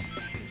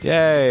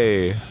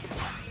 Yay.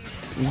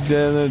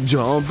 Then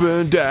jump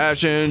and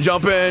dash and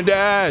jump and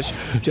dash.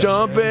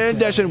 Jump and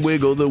dash and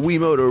wiggle the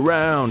Wiimote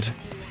around.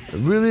 It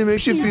really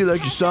makes you feel like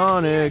you're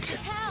Sonic.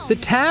 The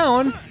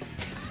town?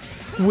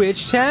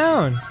 Which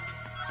town?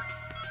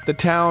 The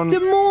town... Des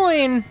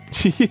Moines!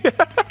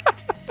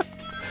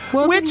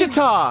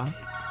 Wichita!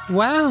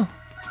 Wow.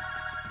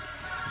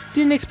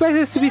 Didn't expect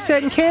this to be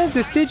set in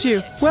Kansas, did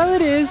you? Well,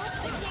 it is.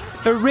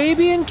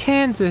 Arabian,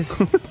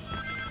 Kansas.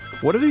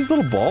 What are these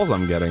little balls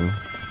I'm getting?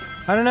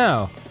 I don't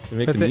know. They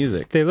make the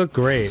music. They look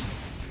great.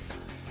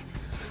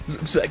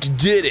 Looks like you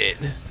did it.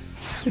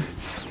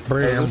 How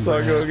does the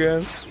song go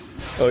again?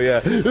 Oh, yeah.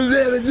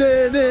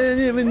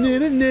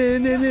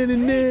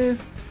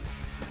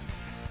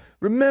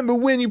 Remember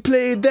when you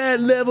played that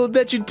level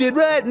that you did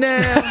right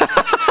now?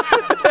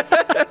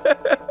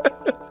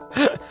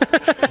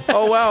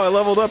 Oh, wow, I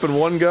leveled up in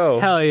one go.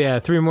 Hell yeah,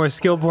 3 more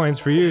skill points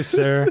for you,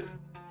 sir.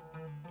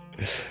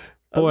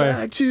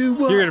 Boy,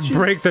 you're gonna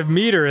break the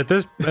meter at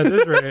this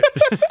rate.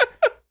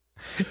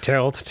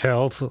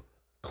 Tilt.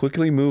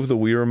 Quickly move the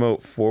Wii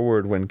Remote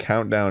forward when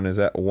countdown is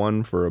at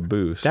 1 for a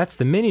boost. That's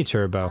the mini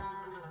turbo.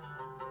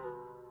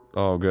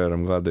 Oh, good.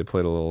 I'm glad they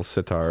played a little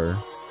sitar.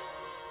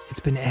 It's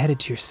been added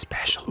to your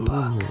special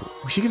book.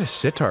 We should get a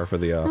sitar for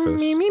the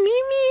office.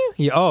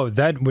 Yeah, oh,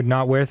 that would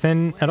not wear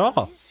thin at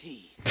all.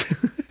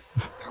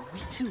 Are we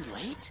too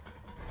late?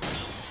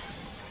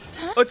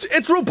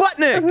 It's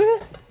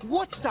Robotnik!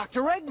 What's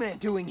Dr. Eggman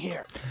doing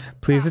here?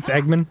 Please, it's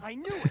Eggman. I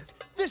knew it.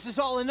 This is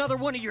all another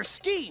one of your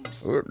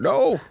schemes.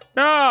 No.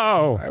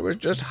 No! I was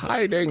just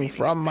hiding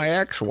from my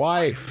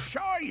ex-wife.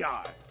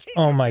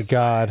 Oh my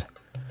god.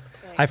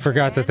 I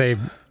forgot that they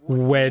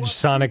wedge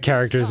Sonic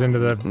characters into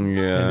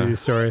these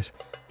stories.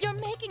 You're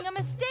making a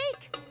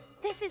mistake.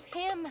 This is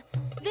him.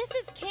 This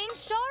is King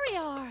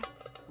Shariar.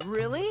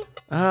 Really?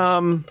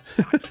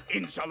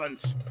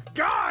 Insolence!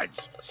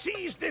 Guards!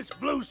 Seize this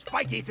blue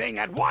spiky thing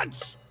at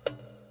once!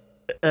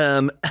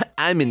 I'm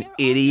an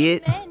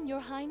idiot. Men, Your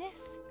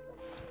Highness.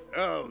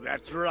 Oh,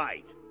 that's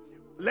right.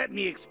 Let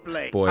me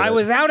explain. Boy, I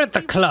was out at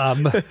the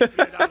club.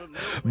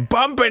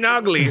 Bumping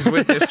uglies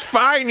with this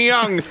fine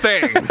young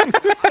thing.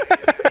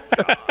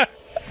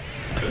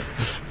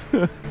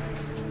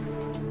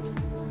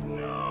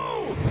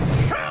 No!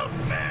 Help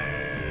me!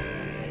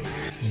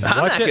 I'm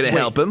not gonna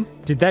help him.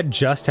 Did that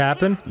just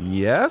happen?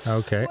 Yes?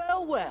 Okay.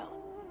 Well, well.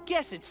 Guess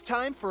guess it's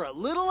time for a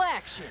little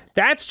action.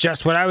 That's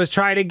just what I was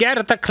trying to get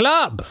at the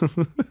club.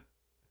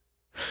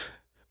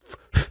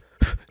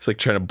 It's like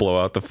trying to blow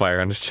out the fire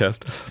on his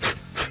chest.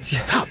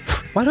 Stop.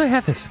 Why do I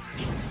have this?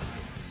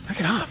 Knock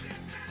it off.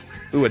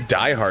 Ooh, a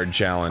Die Hard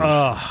challenge.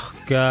 Oh,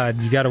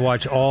 God. You gotta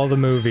watch all the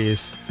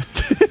movies.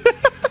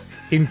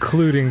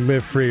 Including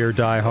Live Free or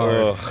Die Hard.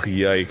 Ugh,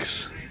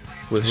 yikes.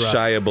 With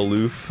Shia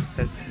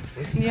LaBeouf.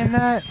 Was he in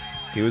that?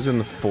 He was in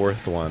the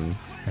 4th one.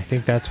 I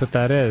think that's what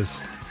that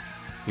is.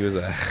 He was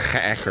a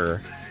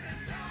hacker.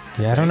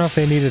 Yeah, I don't know if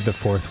they needed the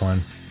 4th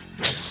one.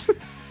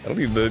 I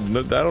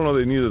don't know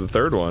they needed the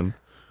 3rd one.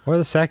 Or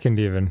the 2nd,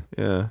 even.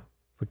 Yeah.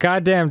 But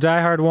goddamn,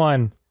 Die Hard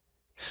 1.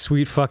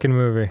 Sweet fucking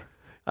movie.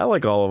 I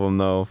like all of them,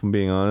 though, if I'm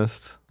being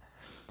honest.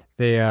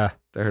 They, Die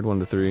Hard 1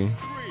 to 3.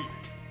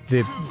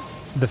 The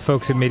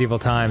folks at Medieval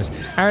Times.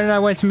 Aaron and I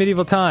went to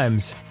Medieval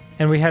Times,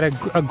 and we had a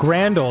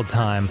grand old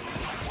time.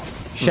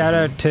 Shout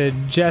out to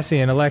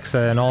Jesse and Alexa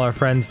and all our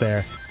friends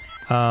there.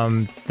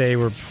 They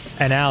were,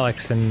 and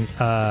Alex and,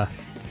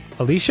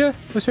 Alicia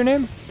was her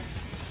name?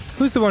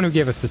 Who's the one who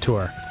gave us the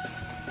tour?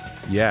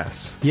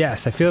 Yes.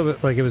 Yes, I feel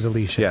like it was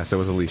Alicia. Yes, it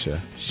was Alicia.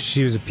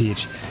 She was a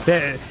peach.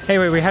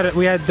 Anyway, we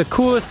had the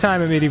coolest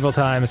time at Medieval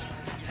Times,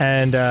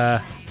 and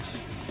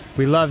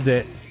we loved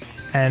it,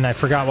 and I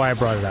forgot why I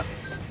brought it up.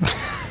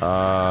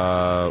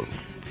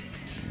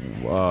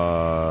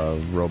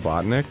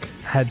 Robotnik?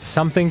 Had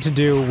something to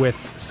do with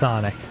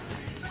Sonic.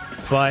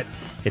 But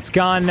it's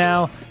gone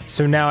now,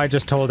 so now I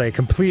just told a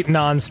complete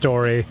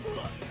non-story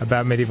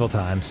about Medieval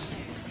Times.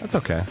 That's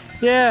okay.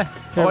 Yeah.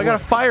 Oh, I got a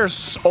fire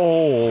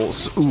soul.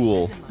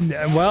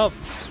 Well,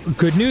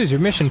 good news, your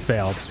mission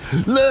failed.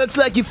 Looks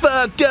like you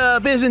fucked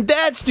up. Isn't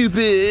that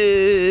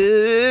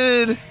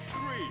stupid?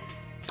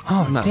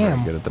 Oh, I'm not damn.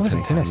 very good at the What was I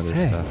gonna pentameter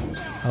say? stuff.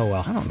 Oh,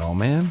 well. I don't know,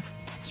 man.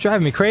 It's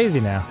driving me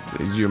crazy now.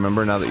 Do you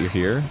remember now that you're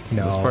here?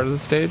 No. This part of the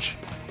stage?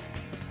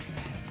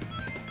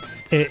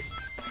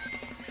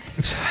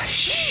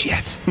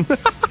 Shit.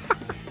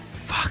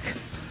 Fuck.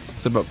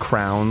 It's about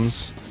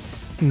crowns.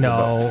 No.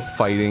 About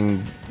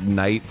fighting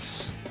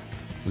knights.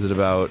 Is it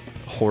about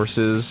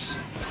horses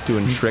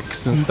doing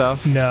tricks and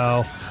stuff?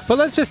 No. But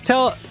let's just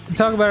talk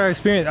about our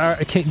experience.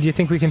 Do you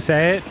think we can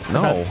say it?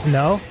 No.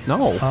 No?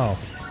 No. Oh.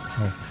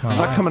 It's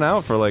not coming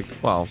out for like,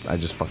 well, I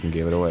just fucking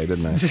gave it away,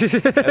 didn't I?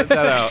 Edit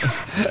that out.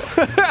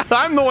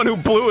 I'm the one who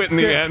blew it in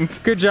the end.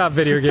 Good job,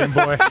 video game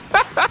boy.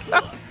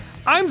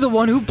 I'm the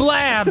one who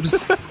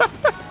blabs.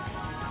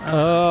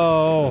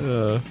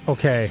 Oh.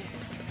 Okay.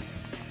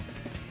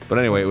 But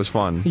anyway, it was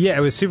fun. Yeah,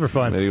 it was super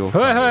fun. Medieval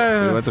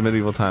fun. We went to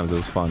Medieval Times, it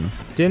was fun.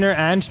 Dinner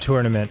and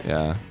tournament.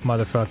 Yeah.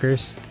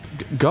 Motherfuckers.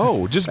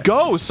 Go! Just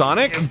go,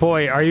 Sonic!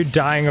 Boy, are you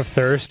dying of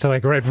thirst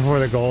like right before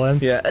the goal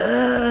ends?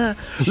 Yeah.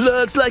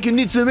 Looks like you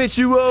need some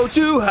H2O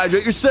to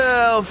hydrate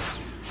yourself.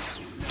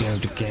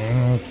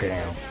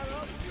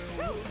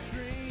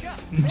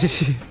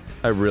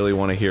 I really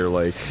want to hear,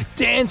 like...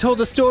 Dan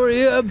told a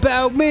story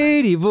about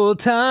medieval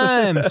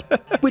times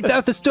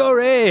without the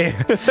story.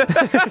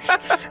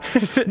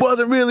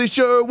 Wasn't really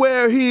sure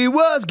where he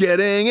was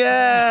getting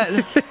at.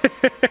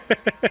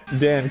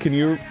 Dan, can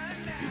you...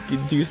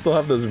 Do you still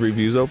have those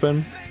reviews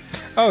open?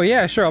 Oh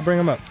yeah, sure, I'll bring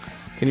them up.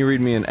 Can you read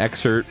me an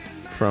excerpt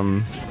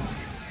from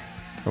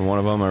one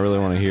of them? I really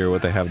want to hear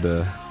what they have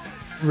to...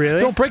 Really?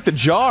 Don't break the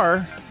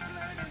jar!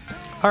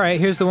 Alright,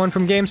 here's the one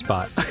from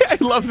GameSpot. I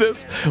love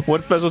this.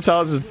 One special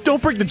challenge is,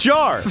 don't break the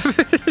jar!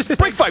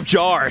 Break 5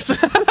 jars!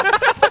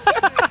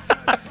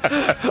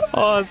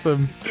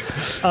 Awesome.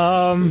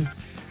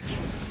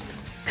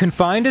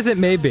 Confined as it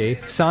may be,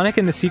 Sonic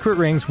and the Secret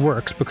Rings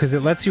works because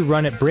it lets you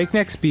run at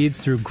breakneck speeds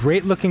through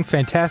great-looking,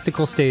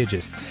 fantastical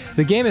stages.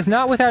 The game is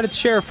not without its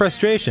share of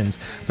frustrations,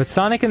 but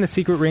Sonic and the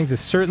Secret Rings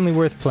is certainly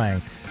worth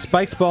playing.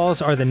 Spiked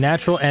balls are the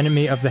natural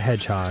enemy of the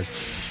hedgehog.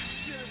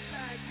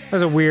 That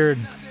was a weird...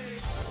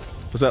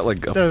 Was that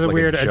like a, that was a like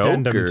weird a joke,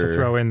 addendum or? to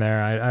throw in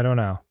there. I don't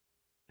know.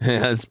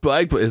 Yeah,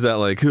 Spike, is that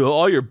like,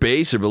 all your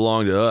base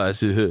belong to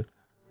us?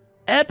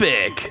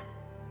 Epic!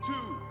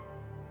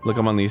 Look,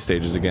 I'm on these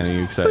stages again. Are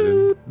you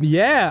excited?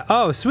 Yeah.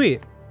 Oh,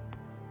 sweet.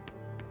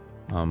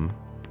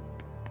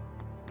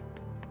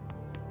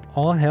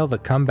 All hail the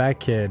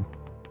comeback kid.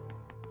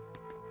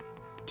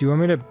 Do you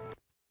want me to...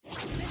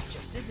 This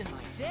just isn't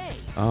my day.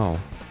 Oh,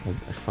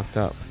 I fucked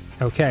up.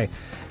 Okay.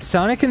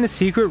 Sonic and the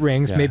Secret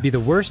Rings may be the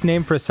worst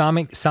name for a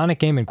Sonic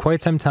game in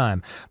quite some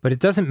time, but it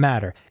doesn't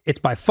matter. It's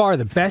by far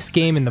the best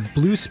game, and the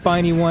blue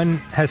spiny one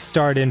has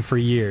starred in for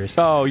years.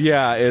 Oh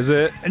yeah, is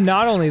it?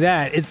 Not only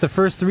that, it's the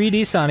first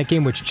 3D Sonic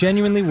game which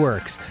genuinely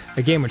works.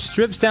 A game which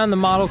strips down the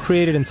model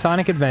created in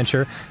Sonic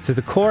Adventure to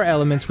the core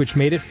elements which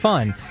made it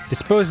fun,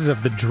 disposes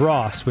of the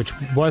dross which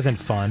wasn't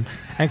fun,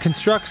 and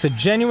constructs a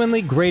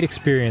genuinely great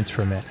experience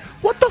from it.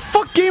 What the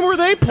fuck game were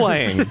they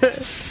playing?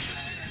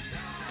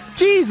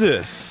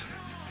 Jesus!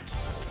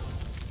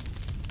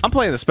 I'm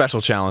playing the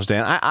special challenge,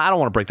 Dan. I don't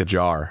want to break the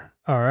jar.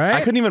 Alright. I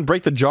couldn't even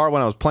break the jar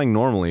when I was playing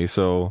normally,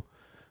 so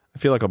I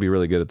feel like I'll be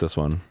really good at this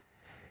one.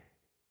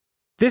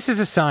 This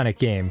is a Sonic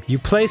game. You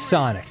play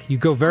Sonic. You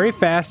go very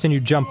fast and you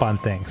jump on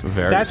things.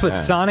 That's what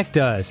Sonic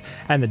does.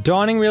 And the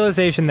dawning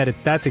realization that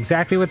that's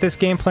exactly what this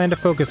game planned to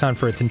focus on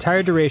for its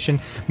entire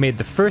duration made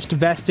the first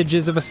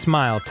vestiges of a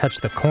smile touch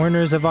the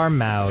corners of our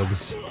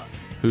mouths.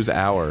 Who's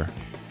our?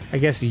 I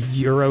guess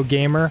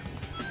Eurogamer.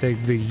 The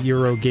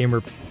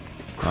Eurogamer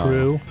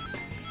crew.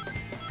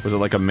 Was it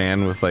like a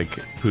man with like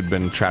who'd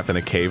been trapped in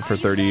a cave for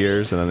 30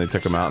 years and then they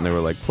took him out and they were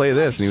like, play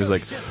this, and he was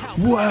like,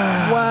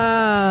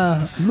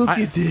 wow, look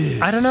at this.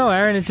 I don't know,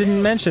 Aaron, it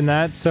didn't mention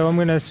that, so I'm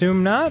gonna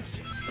assume not.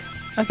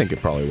 I think it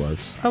probably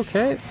was.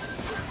 Okay.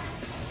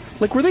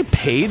 Like, were they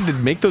paid to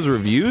make those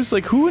reviews?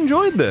 Like, who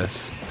enjoyed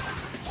this?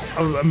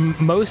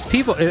 Most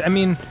people. I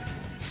mean,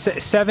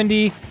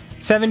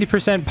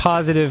 70%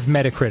 positive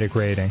Metacritic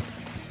rating.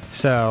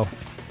 So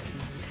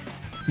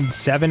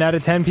 7 out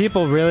of 10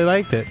 people really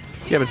liked it.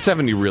 Yeah, but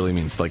 70 really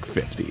means like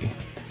 50.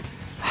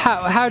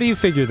 How do you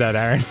figure that,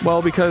 Aaron?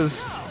 Well,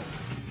 because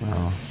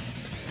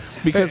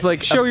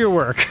like show your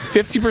work.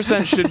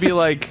 50% should be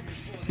like,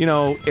 you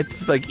know,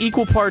 it's like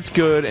equal parts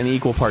good and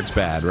equal parts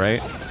bad,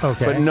 right?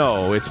 Okay. But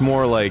no, it's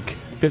more like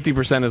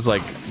 50% is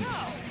like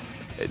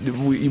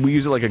we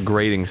use it like a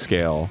grading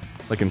scale,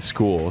 like in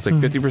school. It's like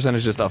 50%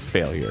 is just a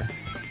failure.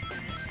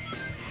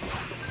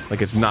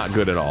 Like it's not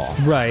good at all.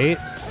 Right.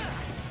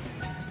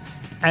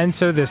 And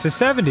so this is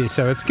 70,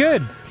 so it's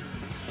good.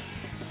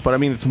 But I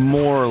mean, it's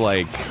more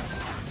like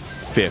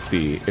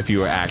 50 if you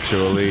were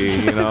actually,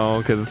 you know,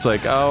 because it's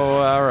like, oh,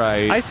 all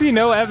right. I see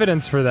no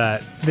evidence for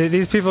that.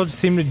 These people just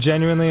seem to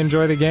genuinely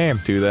enjoy the game.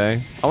 Do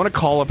they? I want to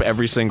call up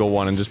every single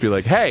one and just be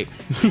like, hey,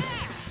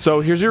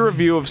 so here's your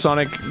review of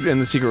Sonic and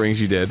the Secret Rings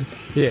you did.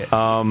 Yeah.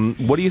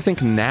 What do you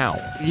think now?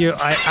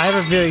 I have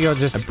a feeling you'll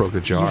just... I broke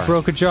a jar. You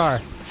broke a jar.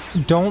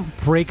 Don't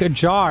break a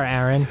jar,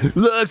 Aaron.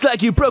 Looks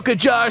like you broke a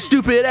jar,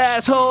 stupid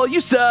asshole.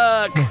 You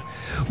suck.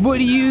 What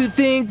do you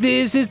think?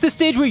 This is the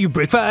stage where you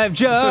break 5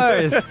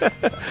 jars.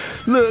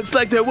 Looks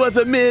like there was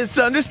a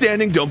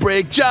misunderstanding. Don't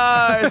break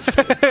jars.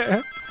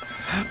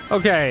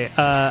 Okay,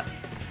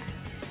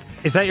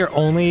 is that your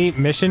only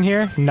mission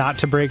here? Not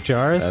to break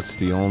jars? That's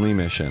the only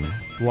mission.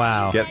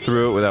 Wow. Get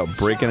through it without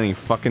breaking any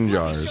fucking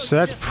jars. So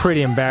that's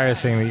pretty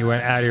embarrassing that you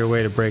went out of your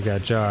way to break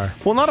that jar.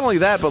 Well, not only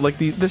that, but like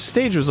this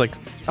stage was like,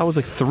 I was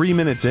like 3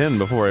 minutes in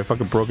before I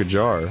fucking broke a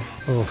jar.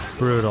 Oh,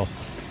 brutal.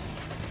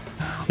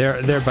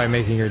 Thereby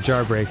making your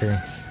jar breaking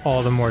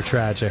all the more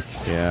tragic.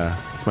 Yeah,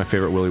 it's my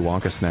favorite Willy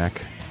Wonka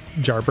snack.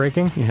 Jar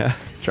breaking? Yeah,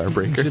 jar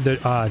breaker.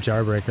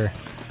 Jar breaker.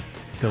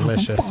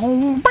 Delicious.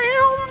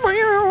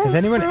 Has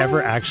anyone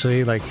ever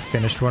actually like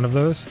finished one of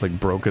those? Like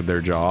broke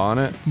their jaw on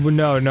it?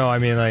 Well, no, I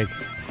mean like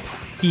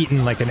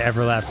eaten like an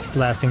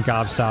everlasting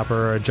gobstopper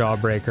or a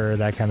jawbreaker or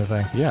that kind of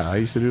thing. Yeah, I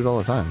used to do it all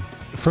the time.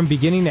 From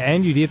beginning to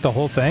end, you'd eat the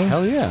whole thing?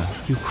 Hell yeah.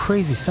 You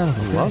crazy son of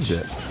a bitch. Loved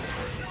it.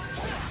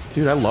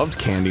 Dude, I loved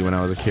candy when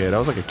I was a kid. I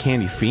was like a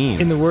candy fiend.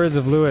 In the words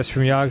of Lewis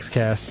from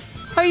Yogscast,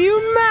 are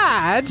you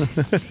mad?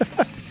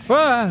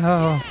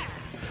 Whoa.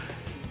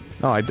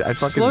 No, I fucking...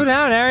 Slow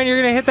down, Aaron. You're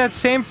gonna hit that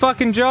same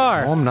fucking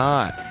jar. No, I'm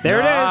not. There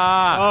it is.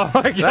 Oh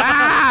my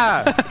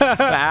god.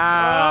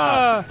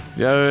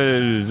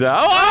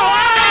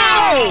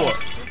 Oh!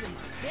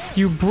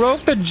 You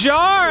broke the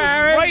jar,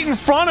 Aaron. Right in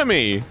front of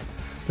me.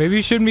 Maybe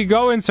you shouldn't be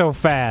going so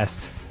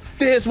fast.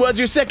 This was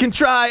your second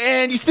try,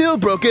 and you still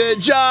broke a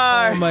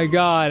jar. Oh my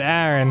god,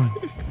 Aaron.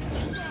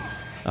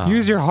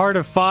 Use your heart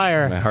of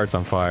fire. My heart's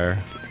on fire.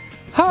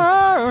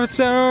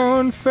 Hearts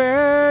on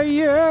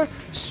fire,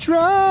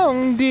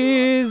 strong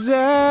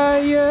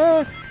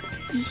desire,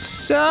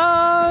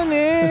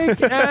 Sonic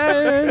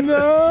and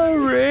the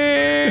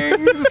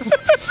Rings.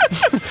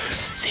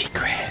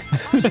 Secret.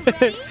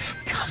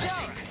 Come a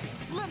secret.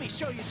 Let me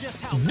show you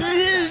just how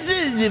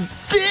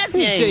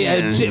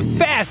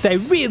Fast I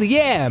really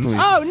am.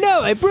 Oh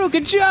no, I broke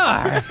a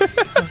jar.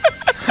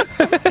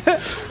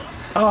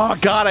 Oh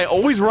god, I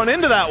always run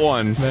into that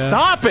one. Yeah.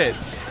 Stop it.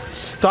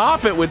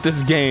 Stop it with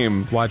this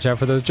game. Watch out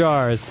for those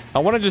jars. I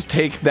want to just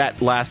take that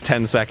last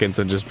 10 seconds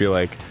and just be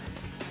like,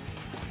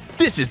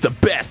 this is the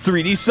best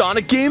 3D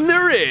Sonic game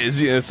there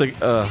is. Yeah, it's like,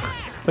 ugh.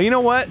 But you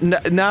know what?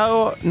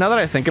 Now that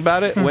I think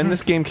about it, when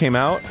this game came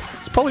out,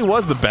 this probably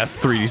was the best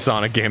 3D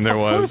Sonic game there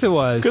was. Of course it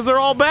was. Because they're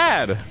all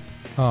bad.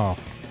 Oh,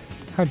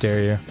 how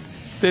dare you.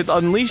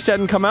 Unleashed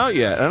hadn't come out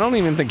yet. I don't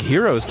even think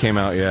Heroes came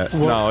out yet.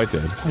 Well, no, it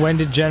did. When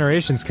did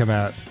Generations come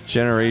out?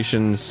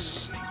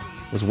 Generations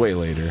was way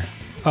later.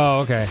 Oh,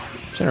 okay.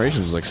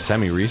 Generations was like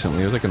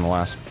semi-recently. It was like in the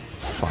last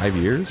 5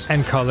 years.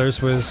 And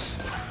Colors was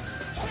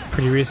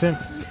pretty recent?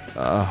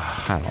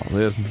 I don't know.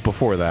 It was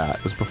before that.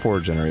 It was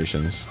before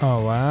Generations.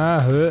 Oh,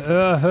 wow.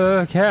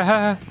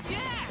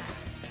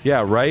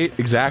 Yeah, right?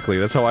 Exactly.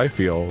 That's how I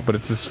feel. But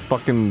it's this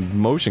fucking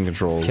motion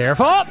controls.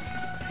 Careful!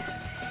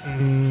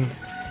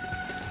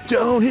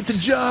 Don't hit the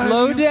jar.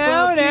 Slow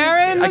down,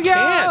 Aaron. Look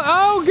out.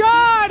 Oh,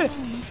 God.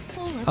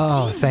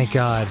 Oh, thank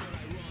God.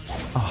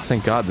 Oh,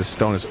 thank God this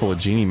stone is full of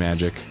genie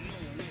magic.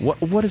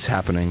 What is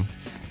happening?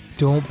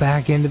 Don't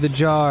back into the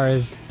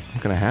jars.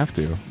 I'm gonna have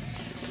to.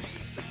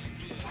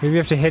 Maybe you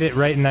have to hit it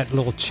right in that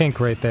little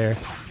chink right there.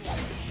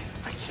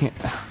 I can't.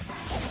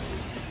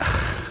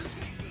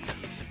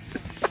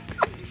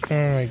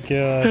 Oh my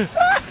god.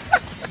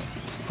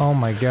 Oh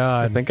my I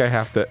god. think I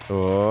have to.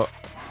 Oh.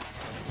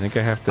 I think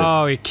I have to.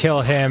 Oh, you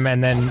kill him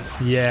and then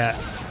yeah.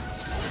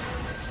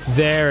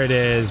 There it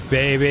is,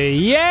 baby.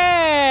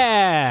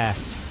 Yeah!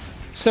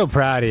 So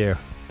proud of you.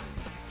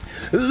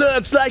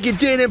 Looks like you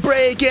didn't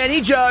break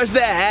any jars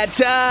that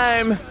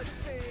time.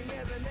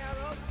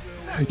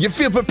 You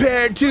feel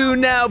prepared to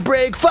now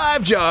break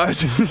 5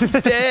 jars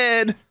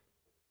instead.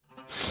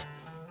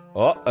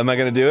 Oh, am I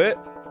gonna do it?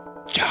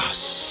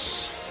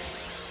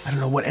 Yes. I don't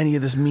know what any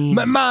of this means.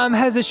 My mom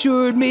has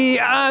assured me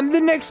I'm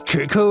the next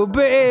Kurt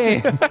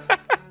Cobain.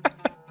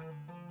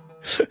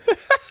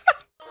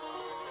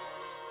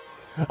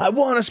 I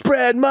want to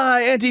spread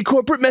my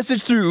anti-corporate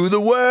message through the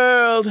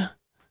world.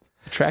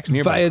 Tracks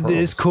nearby. Via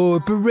this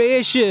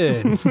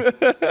corporation.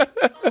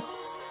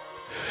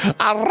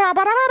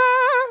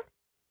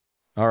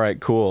 All right,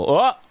 cool.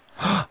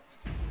 Oh!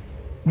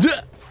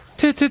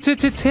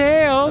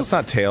 Tails. That's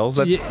not Tails.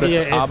 That's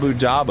Abu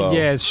Dabo.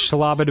 Yeah, it's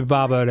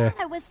Shlabadababa.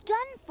 I was done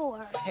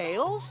for.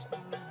 Tails?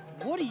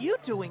 What are you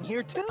doing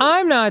here too?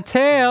 I'm not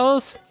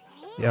Tails.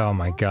 Oh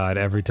my god,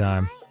 every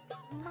time.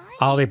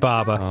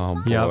 Alibaba. Oh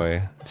boy.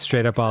 Yep.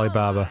 Straight up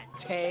Alibaba.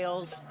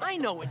 Tails, I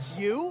know it's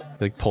you.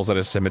 He like pulls out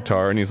his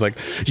scimitar and he's like,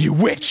 "You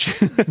witch!"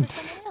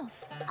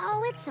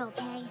 Oh, it's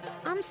okay.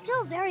 I'm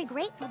still very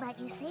grateful that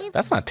you saved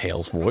That's not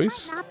Tails'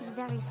 voice. I might not be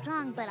very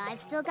strong, but I've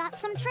still got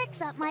some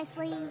tricks up my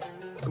sleeve.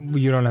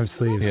 You don't have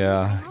sleeves.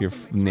 Yeah, you're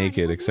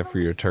naked except for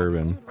your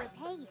turban.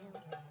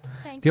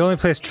 The only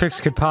place tricks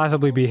could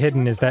possibly be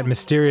hidden is that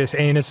mysterious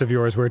anus of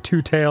yours where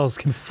 2 tails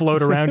can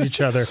float around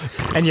each other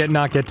and yet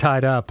not get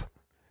tied up.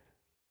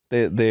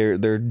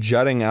 They're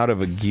jutting out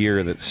of a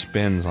gear that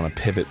spins on a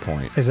pivot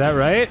point. Is that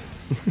right?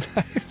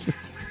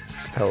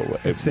 Just how it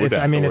It's would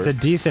I mean have it's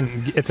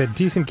to a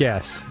decent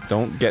guess. work.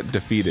 Don't get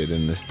defeated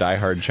in this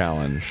die-hard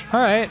challenge. All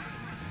right.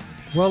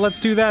 Well, let's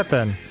do that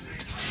then.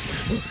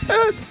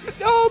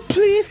 Oh,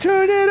 please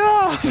turn it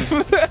off.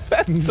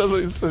 That's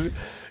what he says.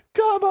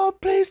 Come on,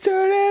 please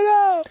turn it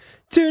off.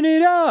 Turn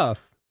it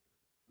off.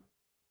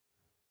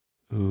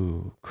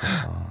 Ooh,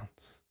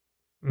 croissants.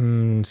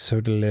 Mmm, so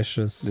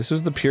delicious. This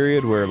was the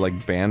period where like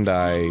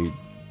Bandai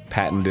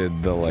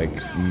patented the like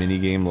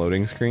minigame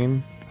loading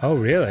screen. Oh,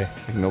 really?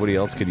 Like, nobody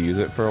else could use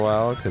it for a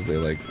while because they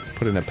like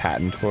put in a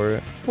patent for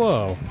it.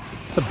 Whoa.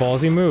 It's a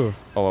ballsy move.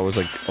 Oh, I was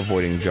like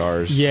avoiding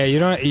jars. Yeah,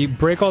 you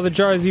break all the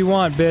jars you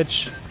want,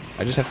 bitch.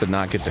 I just have to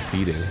not get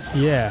defeated.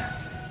 Yeah.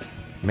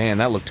 Man,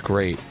 that looked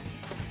great.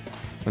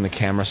 When the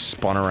camera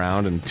spun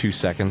around in 2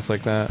 seconds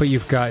like that. But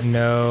you've got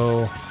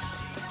no...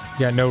 You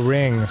got no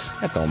rings.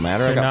 That don't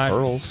matter, So I got not-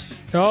 pearls.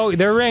 Oh,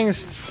 they're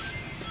rings.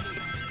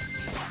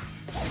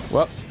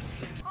 Well,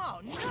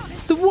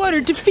 The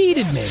water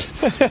defeated me.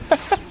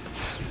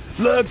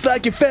 Looks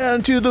like you fell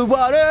into the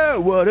water.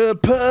 What a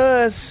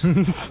puss.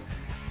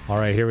 All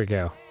right, here we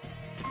go.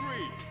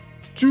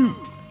 2.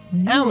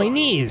 Ow, my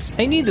knees.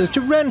 I need those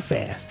to run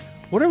fast.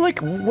 what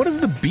is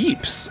the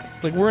beeps?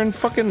 Like, we're in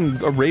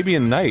fucking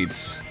Arabian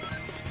Nights.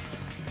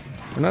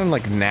 We're not in,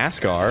 like,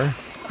 NASCAR.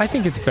 I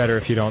think it's better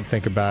if you don't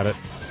think about it.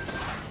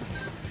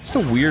 Just a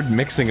weird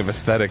mixing of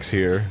aesthetics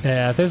here.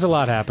 Yeah, there's a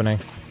lot happening.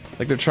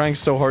 Like, they're trying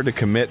so hard to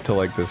commit to,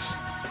 like, this...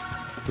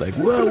 Like,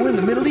 Whoa, we're in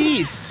the Middle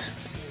East.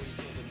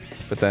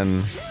 but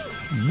then...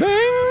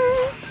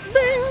 Bing!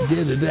 Bing!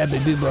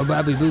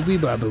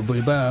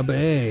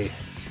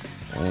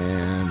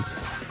 And...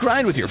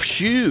 Grind with your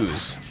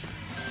shoes.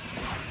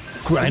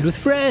 Grind with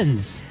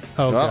friends.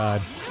 Oh,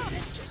 God.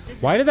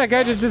 Why did that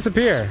guy just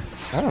disappear?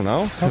 I don't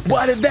know.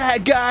 Why did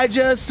that guy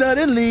just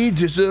suddenly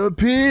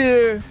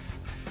disappear?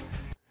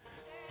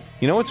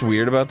 You know what's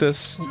weird about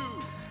this?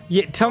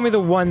 Yeah, tell me the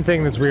one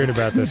thing that's weird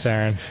about this,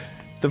 Aaron.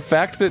 The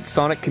fact that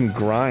Sonic can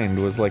grind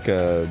was like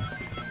a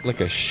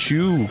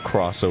shoe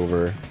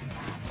crossover.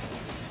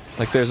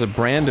 Like there's a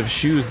brand of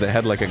shoes that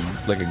had like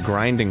a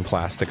grinding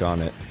plastic on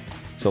it.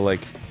 So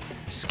like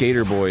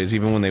skater boys,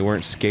 even when they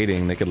weren't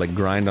skating, they could like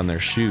grind on their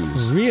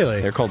shoes.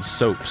 Really? They're called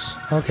soaps.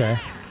 Okay.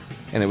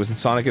 And it was in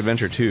Sonic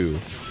Adventure 2.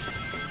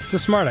 It's a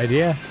smart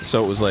idea.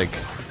 So it was like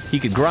he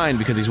could grind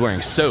because he's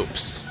wearing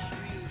soaps.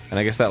 And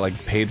I guess that like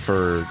paid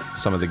for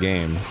some of the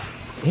game.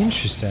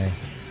 Interesting.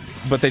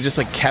 But they just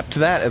like kept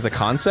that as a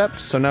concept,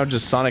 so now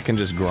just Sonic can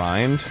just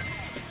grind,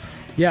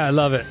 Yeah, I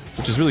love it.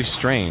 which is really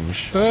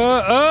strange.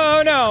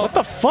 Oh no! What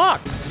the fuck?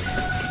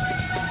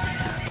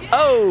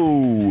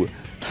 Oh!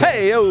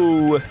 Hey,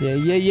 oh!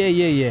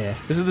 Yeah.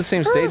 This is the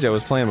same stage I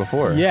was playing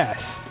before.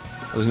 Yes.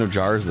 There's no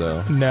jars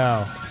though.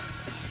 No.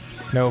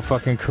 No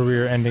fucking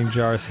career-ending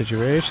jar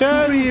situation.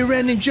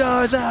 Rear-ending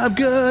jars, I'm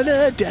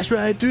gonna dash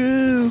right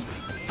through.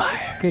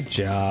 Fire. Good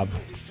job.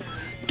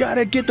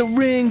 Gotta get the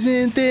rings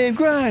and then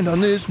grind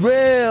on this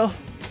rail.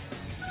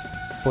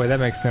 Boy, that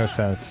makes no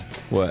sense.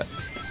 What?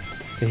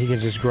 That he can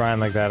just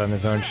grind like that on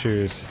his own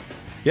shoes.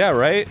 Yeah,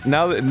 right?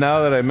 Now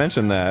that I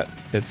mentioned that,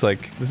 it's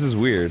like, this is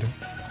weird.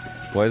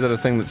 Why is that a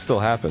thing that still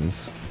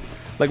happens?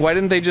 Like, why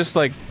didn't they just,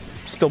 like,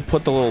 still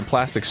put the little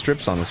plastic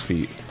strips on his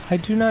feet? I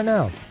do not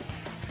know.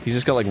 He's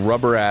just got, like,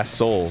 rubber-ass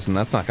soles, and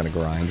that's not gonna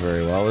grind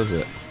very well, is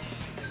it?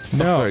 It's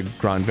No. not gonna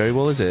grind very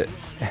well, is it?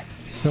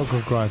 So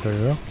good going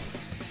through.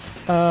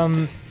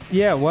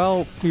 Yeah,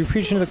 well, you're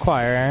preaching to the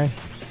choir, Aaron.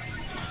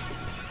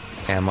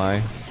 Am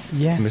I?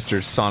 Yeah.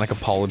 Mr. Sonic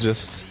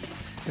Apologist?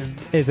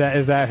 Is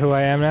that who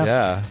I am now?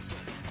 Yeah.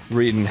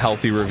 Reading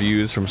healthy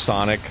reviews from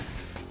Sonic.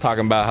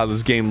 Talking about how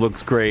this game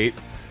looks great.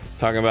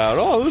 Talking about,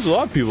 oh, there's a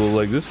lot of people who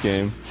like this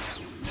game.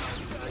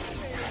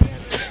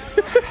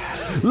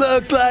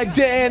 Looks like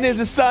Dan is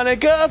a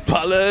Sonic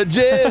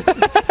apologist.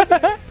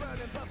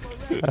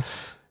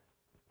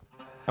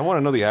 I want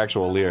to know the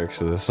actual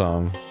lyrics of this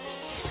song.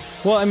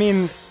 Well, I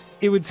mean,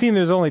 it would seem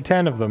there's only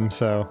 10 of them,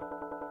 so...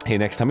 Hey,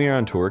 next time you're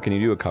on tour, can you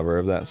do a cover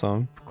of that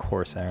song? Of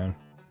course, Aaron.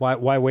 Why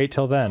wait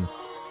till then?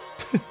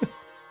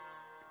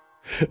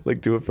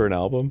 Like, do it for an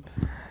album?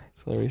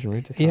 Acceleration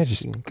rate to Yeah,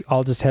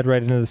 I'll just head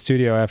right into the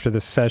studio after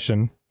this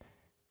session.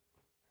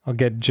 I'll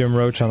get Jim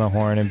Roach on the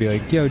horn and be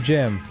like, "Yo,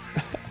 Jim,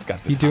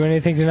 got this you do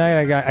anything tonight?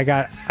 I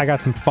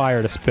got some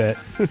fire to spit."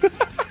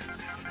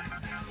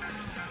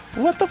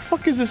 What the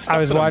fuck is this stuff I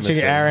was watching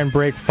Aaron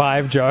break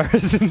 5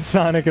 jars in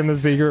Sonic and the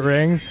Secret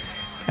Rings,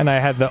 and I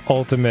had the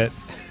ultimate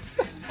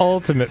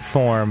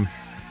form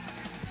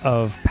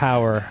of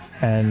power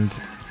and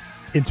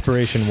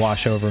inspiration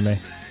wash over me.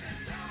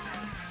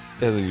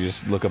 And then you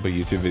just look up a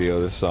YouTube video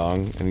of this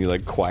song, and you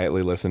like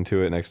quietly listen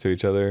to it next to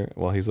each other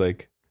while he's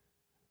like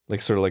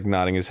sort of like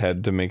nodding his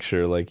head to make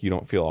sure like you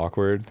don't feel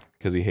awkward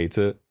because he hates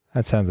it.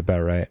 That sounds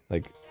about right.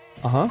 Like,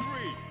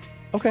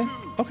 okay,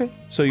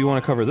 so you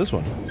want to cover this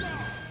one?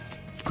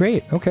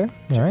 Great. Okay.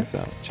 All right.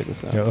 Check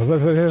this out. Yo,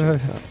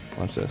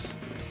 Watch this.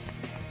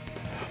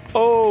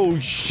 Oh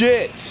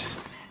shit!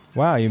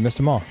 Wow, you missed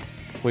them all.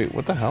 Wait,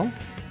 what the hell?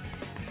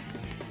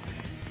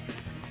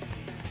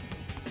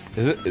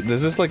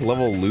 Does this like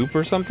level loop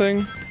or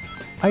something?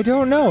 I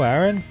don't know,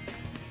 Aaron.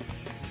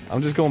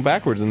 I'm just going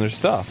backwards and there's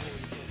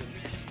stuff.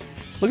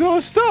 Look at all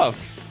this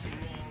stuff!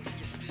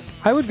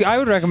 I would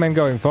recommend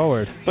going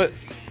forward. But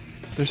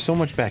there's so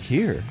much back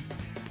here.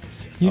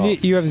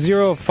 You have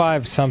 0 of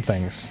 5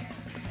 somethings.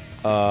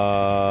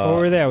 What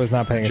were they? I was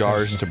not paying attention.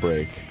 Jars to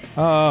break.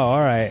 Oh,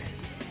 alright.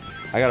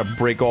 I gotta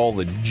break all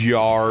the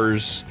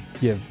jars.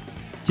 You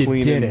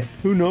did it.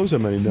 Who knows how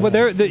many now?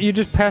 Well, you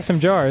just passed some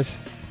jars.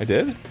 I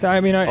did? I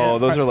mean,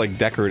 those are like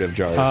decorative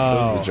jars. Those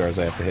are the jars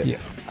I have to hit. Yeah.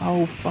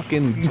 Oh,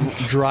 fucking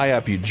dry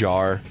up, you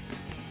jar.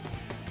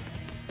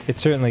 It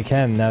certainly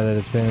can now that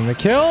it's been in the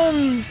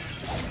kiln.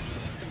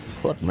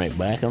 Put me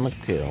back in the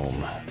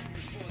kiln.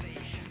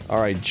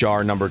 Alright,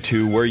 jar number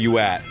 2, where you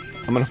at?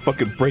 I'm gonna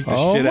fucking break the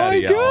shit out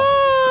of y'all.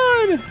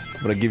 Oh my god!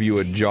 I'm gonna give you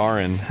a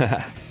jarring.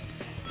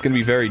 It's gonna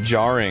be very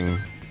jarring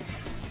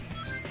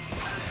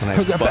when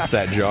I bust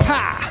that jar.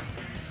 Ha!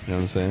 You know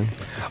what I'm saying?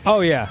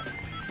 Oh yeah.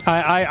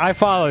 I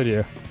followed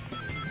you.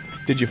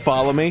 Did you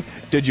follow me?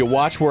 Did you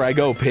watch where I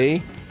go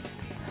pee?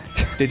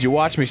 Did you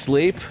watch me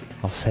sleep?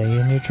 I'll say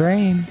in your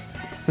dreams.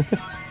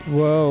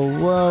 Whoa,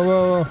 whoa,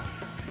 whoa.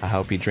 I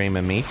hope you dream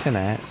of me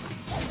tonight.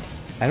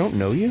 I don't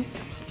know you.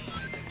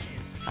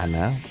 I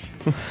know.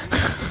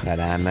 But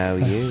I know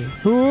you.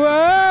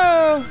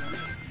 Whoa!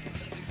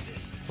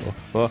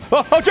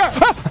 Oh, jar!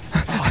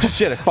 Oh,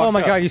 shit, I fucked Oh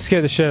my up. god, you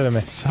scared the shit out of me.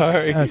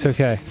 Sorry. That's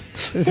okay.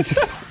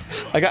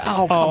 I got.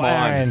 Oh, come on.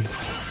 Aaron.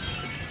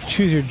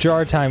 Choose your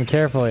jar time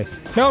carefully.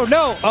 No,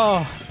 no!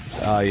 Oh.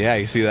 Yeah,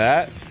 you see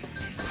that?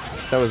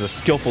 That was a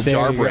skillful There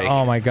jar you go. break.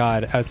 Oh my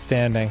god,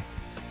 outstanding.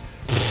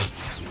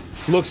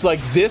 Looks like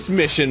this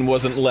mission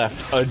wasn't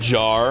left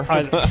ajar.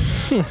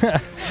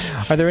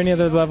 Are there any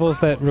other levels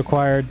that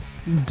require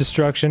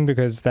destruction?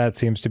 Because that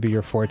seems to be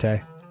your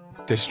forte.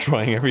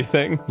 Destroying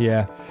everything?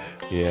 Yeah.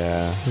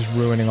 Yeah. Just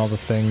ruining all the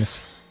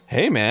things.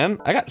 Hey, man,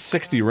 I got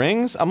 60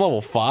 rings. I'm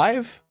level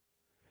 5.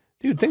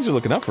 Dude, things are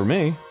looking up for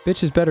me.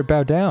 Bitches better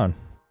bow down.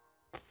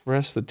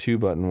 Press the 2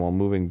 button while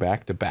moving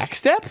back to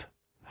backstep?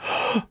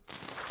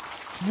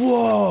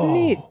 Whoa!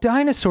 Neat.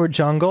 Dinosaur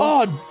jungle.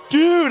 Oh,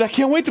 dude, I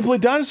can't wait to play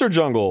Dinosaur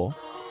Jungle.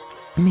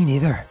 Me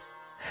neither.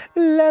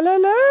 La la la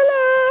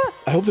la.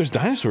 I hope there's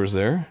dinosaurs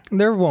there.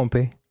 There won't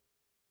be.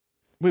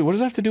 Wait, what does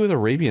that have to do with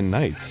Arabian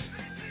Nights?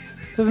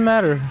 Doesn't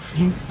matter.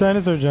 It's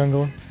dinosaur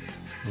jungle.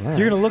 Right.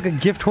 You're gonna look a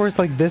gift horse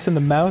like this in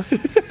the mouth?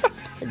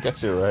 I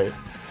guess you're right.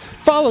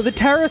 Follow the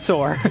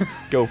pterosaur.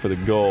 Go for the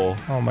goal.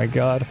 Oh my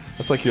god.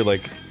 That's like you're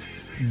like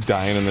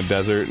dying in the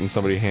desert and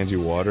somebody hands you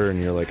water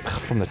and you're like,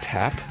 from the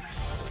tap?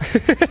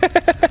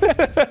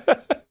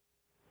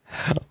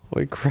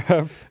 Holy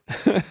crap.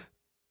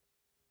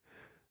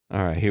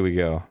 Alright, here we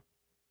go.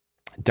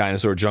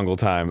 Dinosaur jungle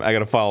time. I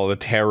gotta follow the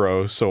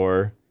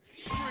pterosaur.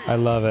 I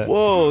love it.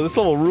 Whoa, this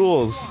level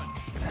rules.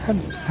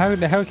 How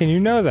can you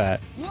know that?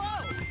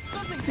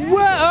 Whoa!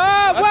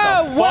 Oh,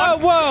 whoa! Whoa!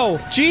 Whoa!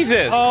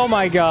 Jesus! Oh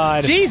my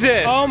god!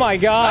 Jesus! Oh my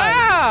god!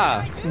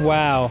 Ah!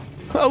 Wow!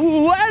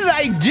 What did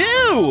I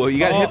do? You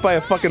got hit by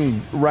a fucking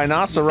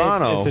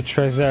rhinocerano. It's a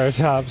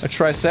triceratops. A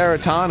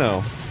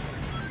triceratano.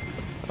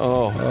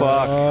 Oh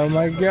fuck! Oh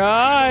my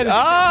god!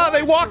 Ah!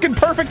 They walk in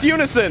perfect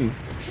unison.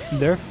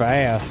 They're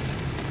fast.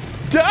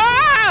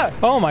 Ah!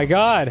 Oh my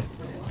god!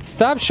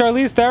 Stop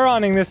Charlize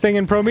Theroning this thing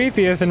in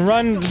Prometheus and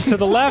run to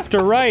the left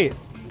or right.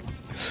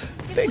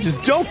 They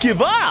just don't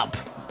give up.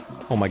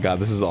 Oh my god,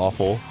 this is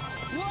awful.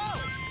 Whoa!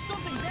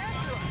 Something's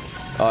after us.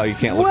 Oh, you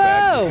can't look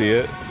back to see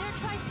it. They're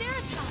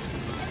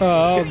triceratops.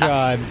 Oh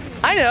god.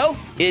 I know,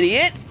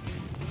 idiot.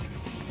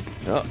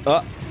 What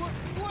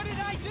did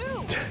I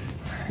do?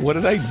 What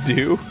did I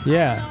do?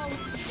 Yeah.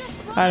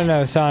 I don't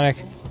know, Sonic.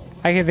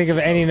 I can think of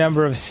any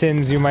number of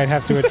sins you might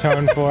have to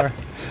atone for.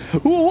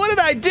 What did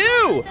I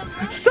do?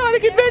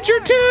 Sonic Adventure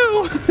 2!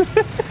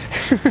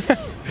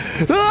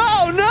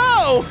 Oh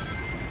no!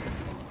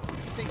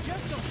 They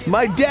just don't get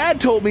My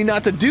dad told me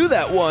not to do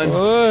that one.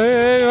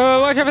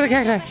 Watch out for the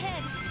cacti.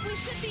 We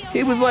should be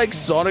He was like,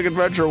 Sonic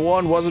Adventure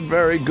 1 wasn't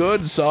very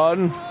good,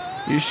 son.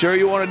 You sure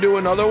you want to do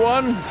another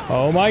one?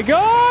 Oh my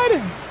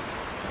god!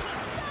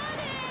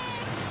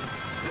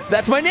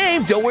 That's my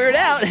name, don't wear it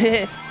out.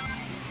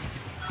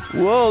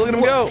 Whoa, look at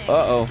him go.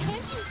 Uh-oh. Can't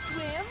you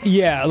swim?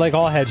 Yeah, like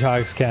all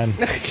hedgehogs can. Tilt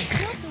the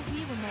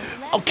Wii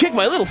remote left I'll kick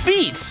my or little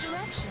feet.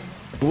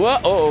 direction.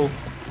 Whoa.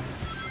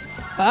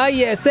 Ah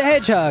yes, the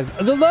hedgehog,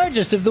 the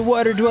largest of the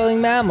water-dwelling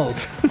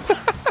mammals.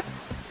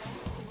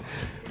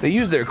 They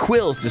use their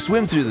quills to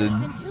swim through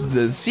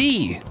the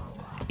sea.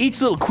 Each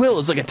little quill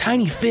is like a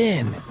tiny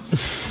fin.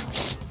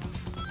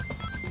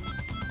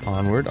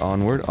 Onward,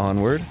 onward,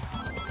 onward.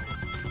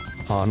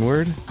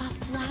 Onward. A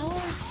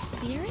flower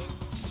spirit?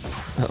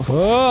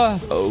 Oh,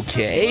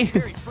 Okay.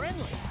 very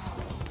friendly.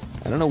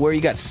 I don't know where you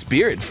got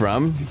spirit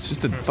from. It's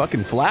just a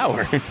fucking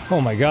flower.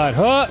 oh my god.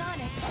 Hup,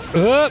 Sonic,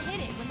 hup,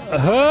 hit it when the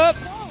hup.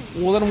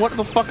 Well, then what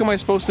the fuck am I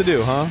supposed to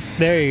do, huh?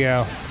 There you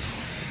go.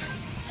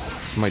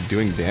 Am I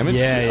doing damage?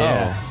 Yeah, to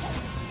yeah.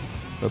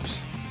 Oh.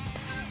 Oops.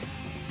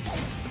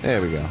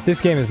 There we go.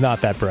 This game is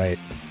not that bright.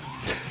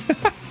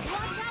 watch out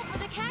for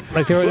the cacti.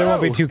 Like there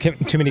won't be Whoa.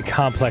 too many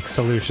complex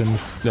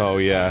solutions. Oh,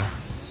 yeah.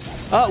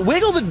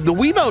 Wiggle the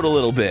Wiimote a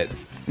little bit.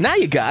 Now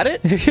you got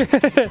it.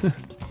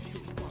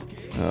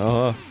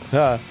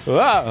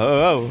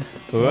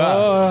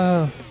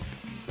 Oh.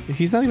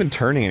 He's not even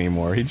turning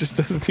anymore. He just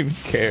doesn't even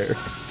care.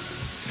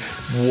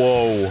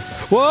 Whoa.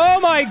 Whoa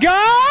my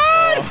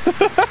god!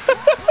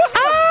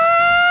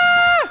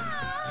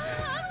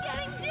 I'm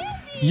getting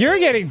dizzy. You're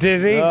getting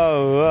dizzy.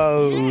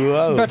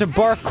 Whoa. About to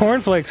barf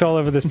cornflakes all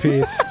over this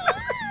piece.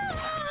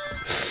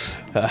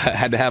 I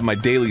had to have my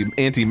daily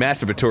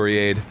anti-masturbatory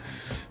aid.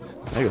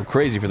 I go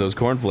crazy for those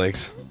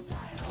cornflakes.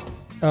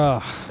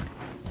 Ugh.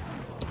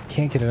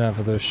 Can't get enough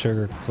of those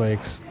sugar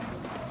flakes.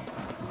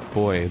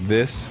 Boy,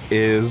 this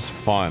is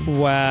fun.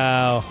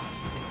 Wow.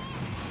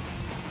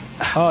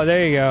 Oh,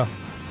 there you go.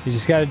 You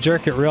just gotta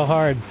jerk it real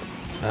hard.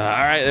 All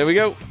right, there we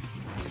go.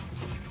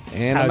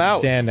 And I'm out.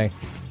 Outstanding.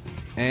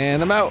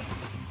 And I'm out.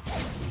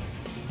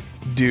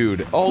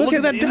 Dude. Oh, look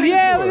at that dinosaur.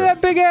 Yeah, look at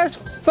that big ass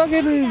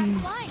fucking Flying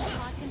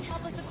pod can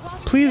help us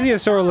across the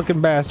plesiosaur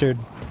looking bastard.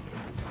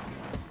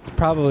 It's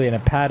probably an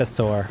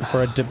apatosaur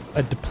or a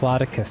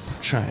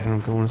diplodocus. Try it.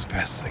 I'm going as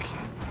fast as I can.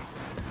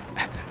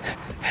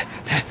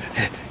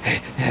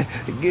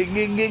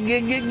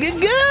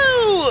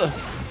 Go!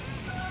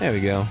 There we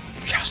go.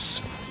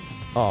 Yes.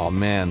 Oh,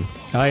 man.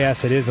 Oh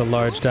yes, it is a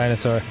large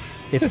dinosaur.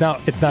 It's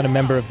not a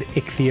member of the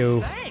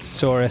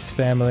Ichthyosaurus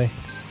family.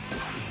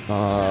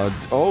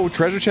 Oh,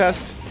 treasure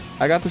chest.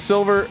 I got the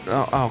silver.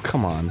 Oh,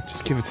 come on.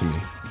 Just give it to me.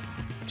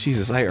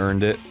 Jesus, I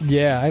earned it.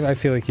 Yeah, I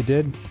feel like you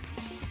did.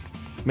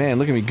 Man,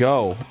 look at me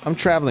go. I'm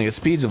traveling at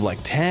speeds of like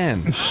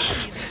 10.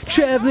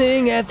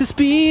 Traveling at the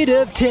speed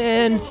of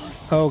 10.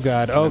 Oh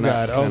god, oh Can I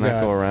god, not- oh can I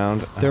not go god.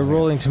 around? They're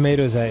rolling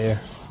tomatoes at you.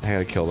 I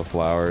gotta kill the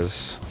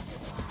flowers.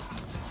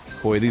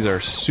 Boy, these are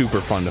super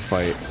fun to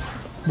fight.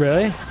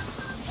 Really?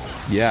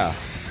 Yeah.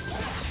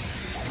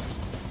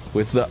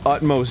 With the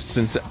utmost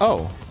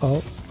oh.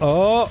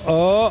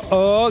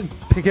 Oh,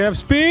 picking up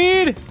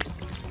speed!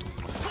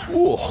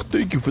 Oh,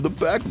 thank you for the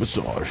back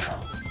massage.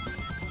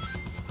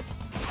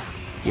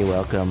 You're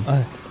welcome.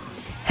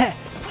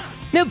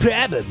 No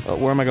problem.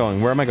 Where am I going?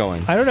 Where am I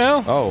going? I don't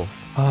know. Oh.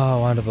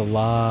 Oh, onto the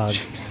log.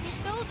 Jesus.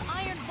 Those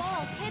iron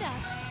balls hit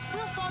us.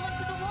 We'll fall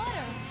into the water.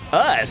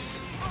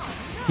 Us?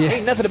 Yeah.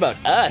 Ain't nothing about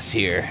us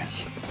here.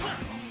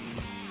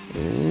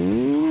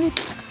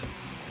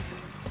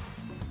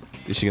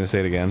 Is she gonna say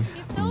it again?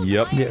 If those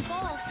Yep. iron Yep.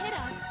 balls hit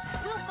us,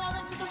 we'll fall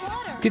into the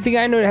water. Good thing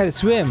I know how to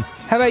swim.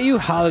 How about you,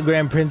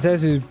 hologram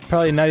princess, who's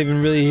probably not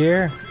even really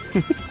here?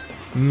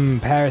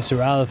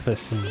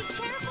 Parasaurolophuses.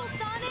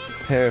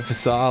 Careful,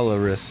 Sonic.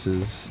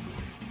 Paraphysalauruses.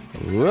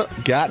 Whoop,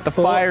 got the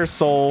fire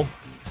soul.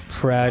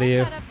 Proud of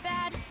you. Got a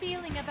bad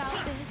feeling about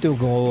this. Don't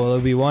go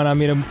Obi-Wan on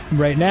me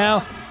right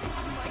now.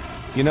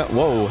 You know,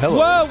 whoa, hello.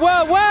 Whoa,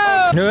 whoa,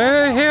 whoa!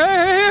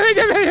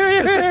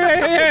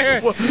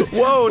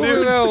 Whoa,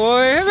 dude.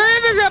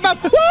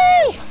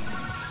 Woo!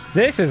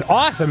 This is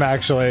awesome,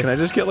 actually. Can I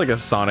just get like a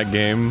Sonic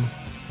game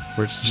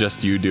where it's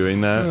just you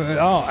doing that?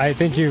 Oh, I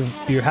think you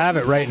have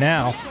it right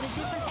now. At a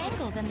different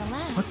angle than the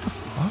last. What the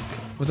fuck?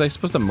 Was I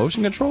supposed to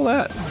motion control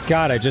that?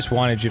 God, I just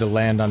wanted you to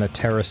land on a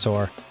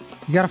pterosaur.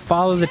 You gotta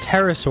follow the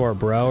pterosaur,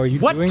 bro. Are you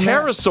What doing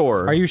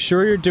pterosaur? that? Are you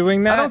sure you're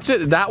doing that? I don't see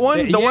that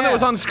one? The one that Yeah.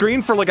 was on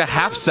screen for like a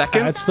half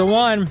second? That's the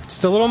one.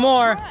 Just a little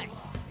more.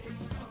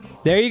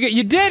 There you go.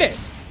 You did it.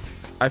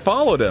 I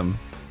followed him.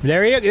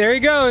 There he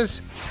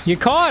goes. You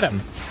caught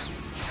him.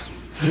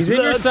 He's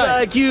in your sight.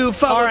 Like you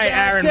all right,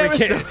 Aaron. We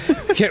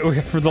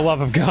can't, for the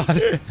love of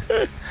God.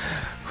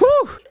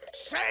 Whew.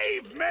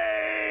 Save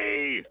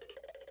me!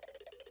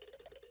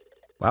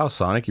 Wow,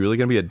 Sonic, you really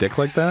gonna be a dick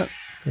like that?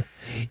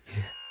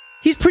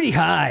 He's pretty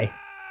high.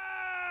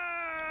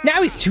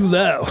 Now he's too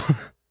low.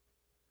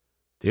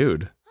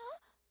 Dude.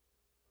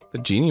 The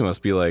genie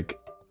must be like,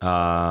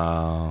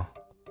 Wow.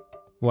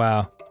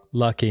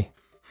 Lucky.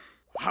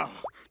 How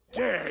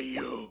dare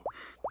you?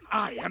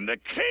 I am the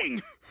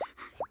king!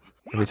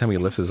 every time he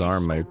lifts his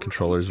arm, my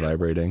controller's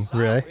vibrating.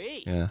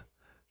 Really? Yeah.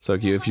 So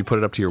if you put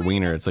it up to your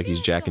wiener, it's like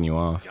he's jacking you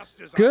off.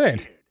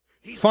 Good.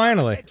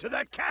 Finally. To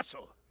that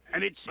castle,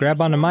 and it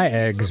Grab onto my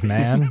eggs,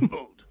 man.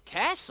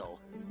 Castle?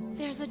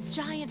 There's a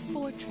giant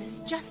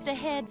fortress just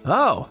ahead.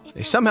 Oh,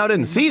 they somehow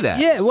didn't see that.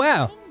 Yeah,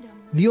 wow.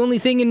 The only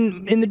thing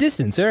in the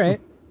distance,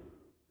 alright.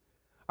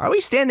 Are we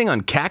standing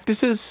on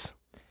cactuses?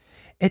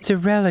 It's a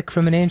relic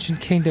from an ancient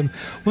kingdom.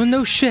 Well,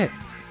 no shit.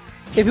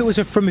 If it was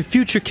from a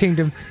future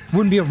kingdom, it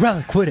wouldn't be a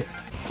relic, would it?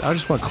 I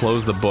just want to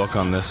close the book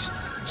on this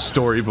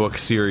storybook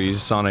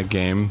series Sonic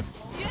game.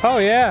 Oh,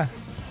 yeah.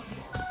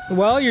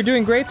 Well, you're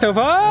doing great so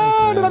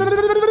far.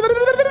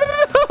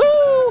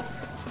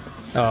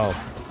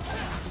 Oh.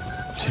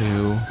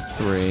 2,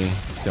 3,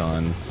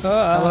 done.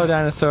 Hello,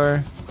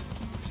 dinosaur.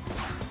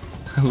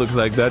 Looks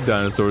like that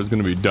dinosaur is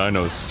gonna be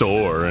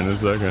dinosaur in a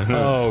second.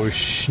 Oh,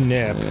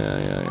 snip.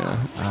 Yeah.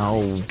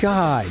 Ow.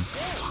 God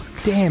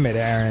damn it,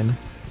 Aaron.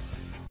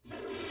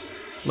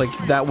 Like,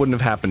 that wouldn't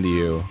have happened to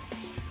you.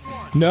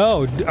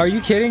 No, are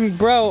you kidding?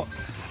 Bro,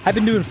 I've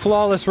been doing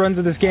flawless runs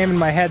of this game in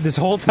my head this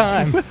whole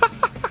time.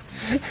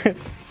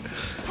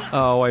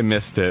 Oh, I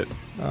missed it.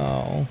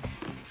 Oh.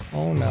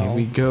 Oh no. Here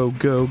we go.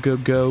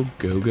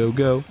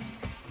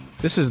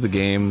 This is the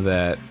game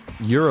that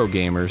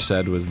Eurogamer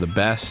said was the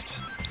best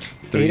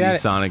 3D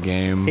Sonic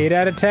game. 8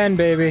 out of 10,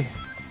 baby.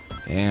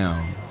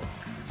 Damn.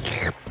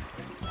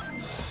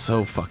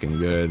 So fucking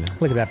good.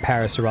 Look at that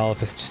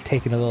Parasaurolophus just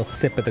taking a little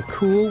sip of the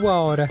cool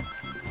water.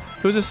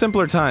 It was a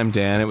simpler time,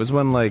 Dan. It was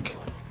when, like,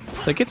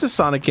 it's a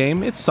Sonic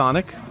game. It's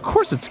Sonic. Of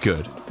course it's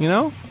good, you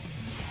know?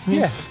 I mean,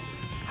 Yeah.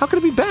 How could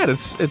it be bad?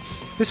 It's...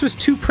 This was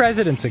 2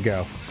 presidents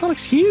ago.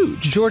 Sonic's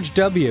huge. George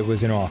W.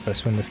 was in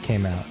office when this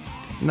came out.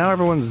 Now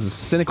everyone's a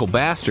cynical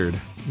bastard.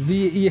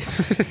 Yeah.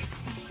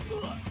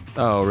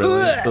 Oh,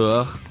 really?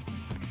 Ugh.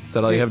 Is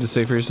that all you have to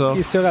say for yourself?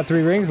 You still got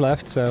 3 rings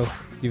left, so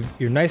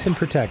you're nice and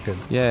protected.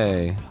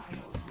 Yay.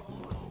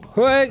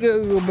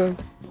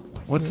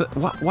 What's the...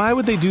 Why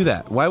would they do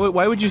that? Why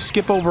would you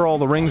skip over all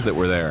the rings that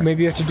were there?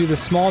 Maybe you have to do the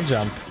small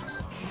jump.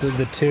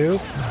 The 2?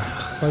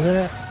 Wasn't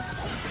it?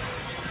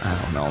 I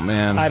don't know,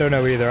 man. I don't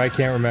know either. I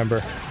can't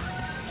remember.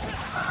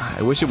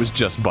 I wish it was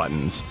just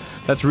buttons.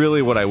 That's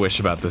really what I wish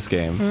about this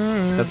game.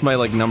 That's my,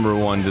 like,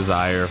 #1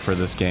 desire for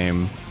this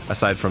game,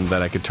 aside from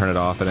that I could turn it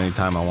off at any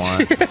time I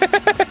want,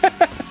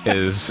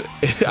 is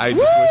I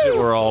just wish it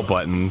were all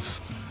buttons.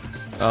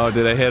 Oh,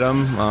 did I hit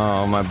him?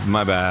 Oh,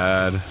 my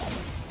bad.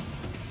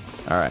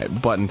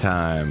 Alright, button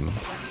time.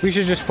 We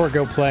should just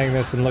forego playing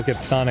this and look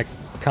at Sonic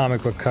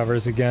comic book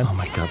covers again. Oh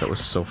my god, that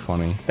was so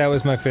funny. That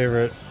was my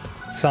favorite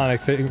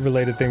Sonic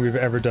related thing we've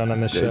ever done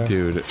on this show.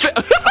 Dude.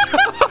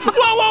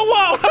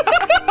 Whoa!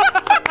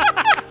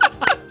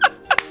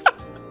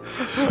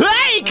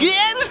 Hey,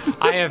 kid!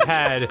 I have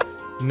had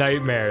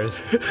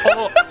nightmares.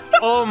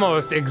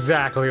 Almost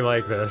exactly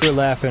like this. You're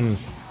laughing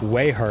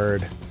way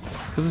hard.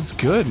 Because it's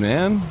good,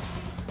 man.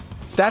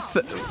 That's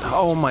the...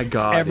 Oh my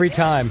god. Every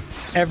time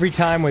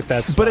with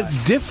that spot. But it's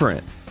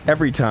different.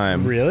 Every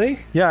time. Really?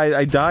 Yeah,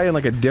 I die in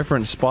like a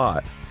different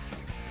spot.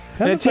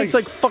 And it takes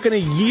like fucking a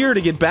year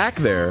to get back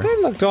there. That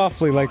looked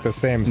awfully like the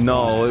same spot.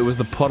 No, it was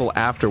the puddle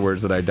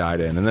afterwards that I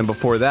died in. And then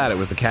before that, it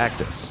was the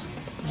cactus.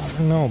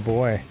 No,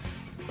 boy.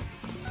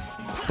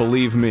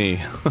 Believe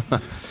me.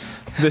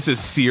 This is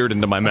seared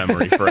into my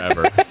memory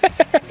forever.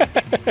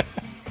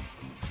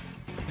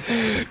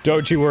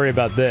 Don't you worry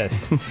about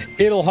this.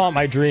 It'll haunt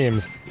my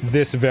dreams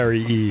this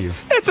very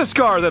eve. It's a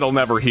scar that'll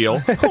never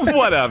heal.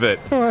 What of it?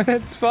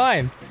 It's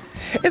fine.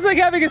 It's like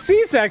having a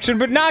C-section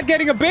but not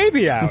getting a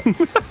baby out.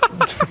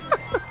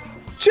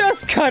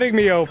 Just cutting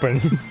me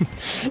open.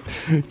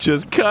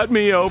 Just cut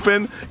me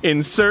open,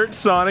 insert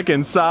Sonic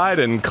inside,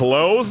 and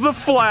close the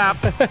flap.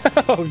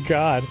 Oh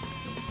god.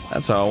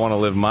 That's how I want to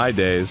live my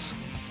days.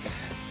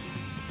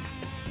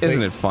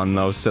 Isn't it fun,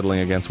 though,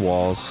 sidling against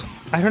walls?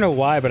 I don't know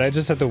why, but I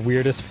just had the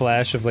weirdest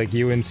flash of, like,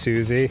 you and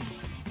Susie.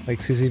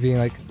 Like, Susie being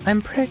like,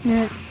 I'm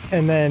pregnant.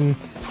 And then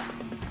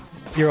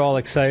you're all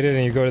excited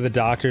and you go to the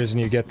doctors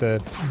and you get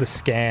the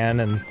scan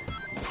and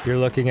you're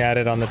looking at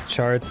it on the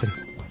charts and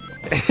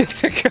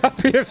it's a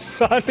copy of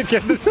Sonic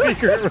and the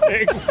Secret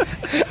Ring.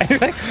 And you're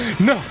like,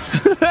 no!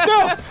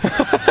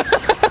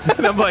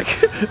 And I'm like,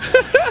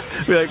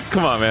 be like,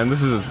 come on, man,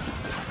 this is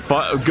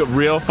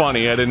real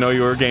funny. I didn't know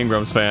you were a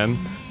GameGrumps fan.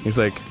 He's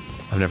like,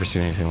 I've never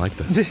seen anything like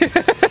this.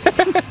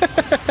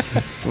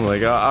 I'm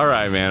like, oh, all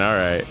right, man, all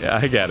right,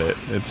 I get it.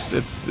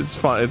 It's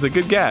fun. It's a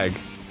good gag.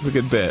 It's a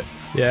good bit.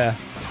 Yeah.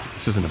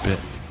 This isn't a bit.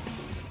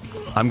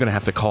 I'm gonna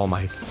have to call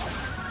my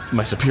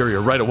my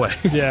superior right away.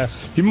 Yeah.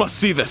 He must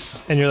see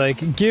this. And you're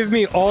like, give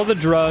me all the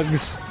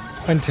drugs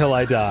until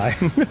I die.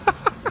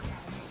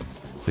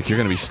 It's like, you're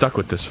gonna be stuck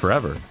with this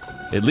forever.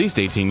 At least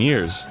 18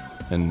 years.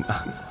 And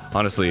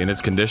honestly, in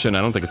its condition,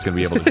 I don't think it's gonna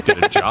be able to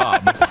get a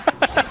job.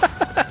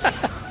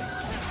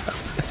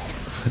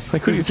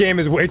 Like, This game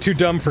is way too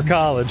dumb for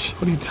college.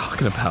 What are you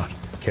talking about?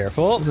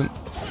 Careful.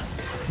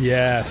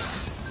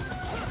 Yes.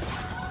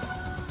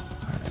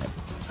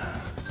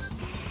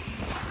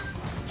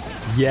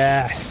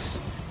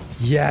 Yes.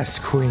 Yes,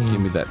 queen.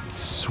 Give me that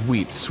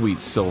sweet, sweet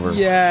silver.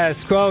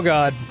 Yes. Oh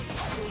god.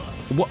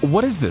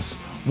 What is this?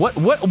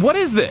 What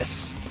is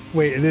this?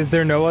 Wait, is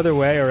there no other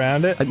way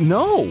around it?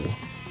 No.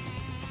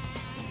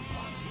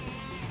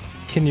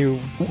 Can you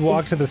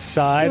walk to the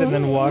side and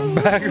then walk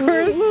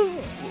backwards?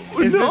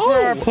 Is this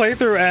where our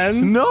playthrough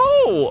ends?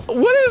 No!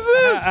 What is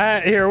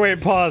this? Here, wait,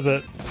 pause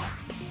it.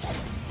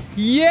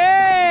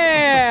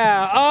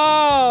 Yeah!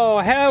 Oh,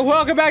 hell,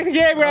 welcome back to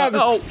GameGrumps!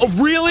 Oh,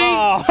 really?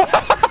 Oh.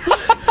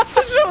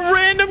 This is a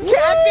random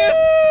cactus!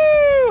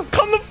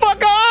 Come the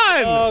fuck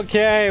on!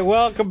 Okay,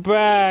 welcome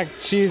back.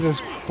 Jesus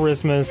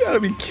Christmas. You gotta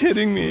be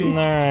kidding me.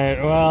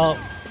 Alright, well,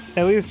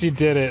 at least you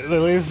did it.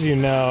 At least you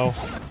know.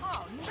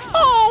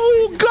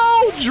 Oh,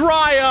 go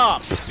dry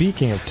up!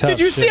 Speaking of tough Did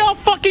you shit. see how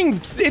fucking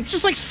it's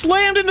just like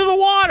slammed into the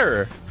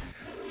water?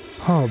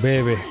 Oh,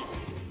 baby.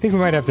 I think we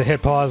might have to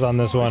hit pause on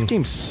this one. This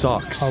game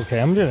sucks.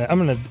 Okay, I'm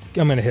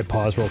gonna hit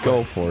pause real quick.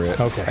 Go for it.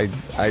 Okay.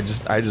 I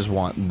just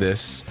want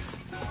this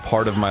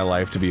part of my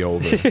life to be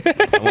over.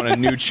 I want a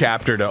new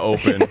chapter to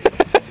open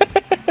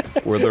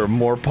where there are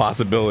more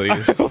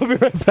possibilities. We'll be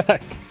right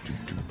back.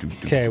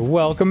 Okay,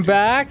 welcome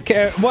back.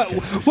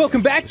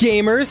 Welcome back,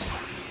 gamers.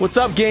 What's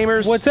up,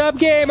 gamers? What's up,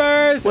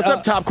 gamers? What's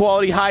up, top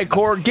quality, high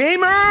core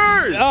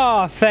gamers?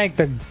 Oh, thank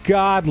the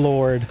God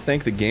Lord.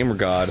 Thank the gamer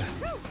god.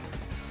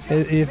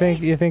 You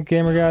think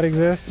Gamer God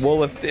exists?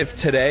 Well, if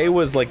today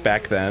was like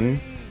back then,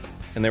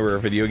 and there were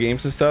video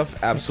games and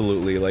stuff,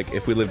 absolutely. Like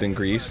if we lived in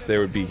Greece, there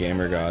would be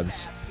gamer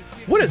gods.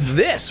 What is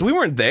this? We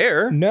weren't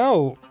there.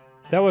 No,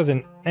 that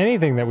wasn't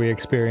anything that we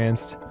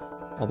experienced.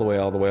 All the way,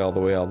 all the way, all the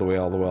way, all the way,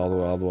 all the way, all the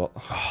way, all the way.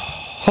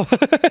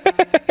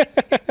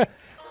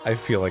 I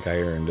feel like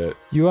I earned it.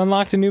 You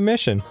unlocked a new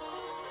mission.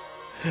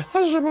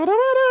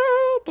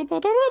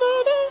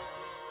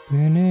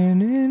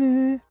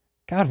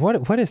 God,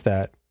 what is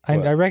that?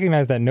 I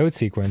recognize that note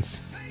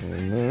sequence.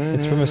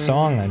 It's from a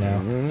song I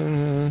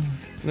know.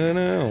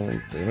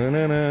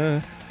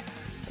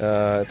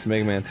 It's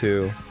Mega Man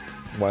 2,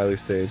 Wily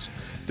Stage.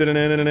 Oh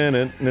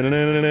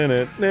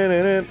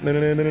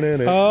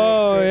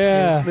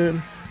yeah.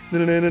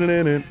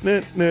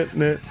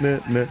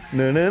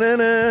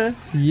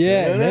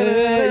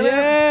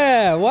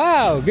 Yeah.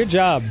 Wow, good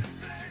job.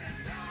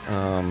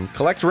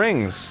 Collect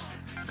rings.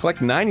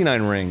 Collect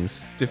 99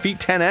 rings. Defeat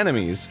 10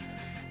 enemies.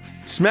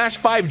 Smash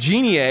 5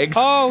 genie eggs.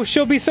 Oh,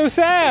 she'll be so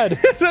sad.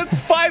 That's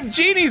 5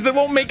 genies that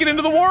won't make it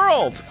into the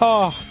world.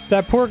 Oh,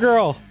 that poor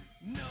girl.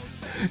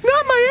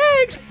 Not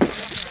my eggs.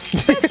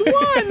 That's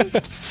one.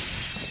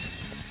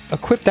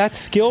 Equip that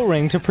skill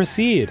ring to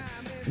proceed.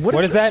 What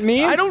does that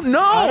mean? I don't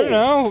know. I don't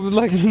know.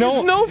 Like no.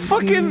 There's no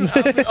fucking.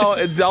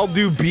 I'll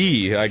do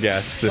B, I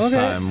guess this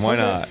time. Why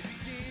not?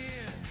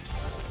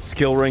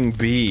 Skill ring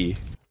B.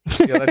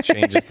 Yeah, that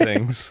changes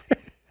things.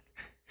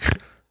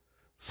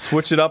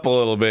 Switch it up a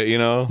little bit, you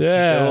know?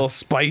 Yeah. Get a little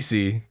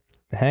spicy.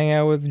 Hang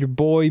out with your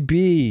boy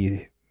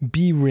B.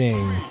 B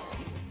ring.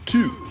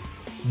 2,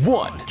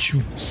 1.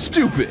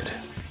 Stupid.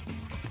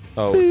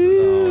 Oh,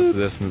 it's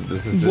this.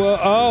 This is this.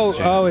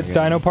 Oh, it's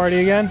Dino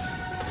Party again?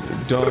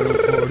 Dino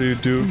Party,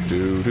 do.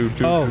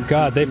 Oh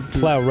god, they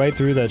plow right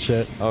through that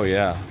shit. Oh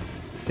yeah.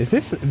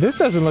 This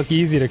doesn't look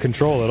easy to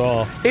control at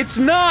all. It's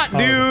not,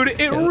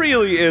 dude. It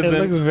really isn't. It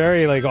looks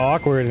very like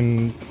awkward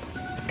and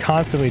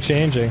constantly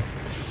changing.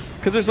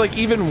 Because there's like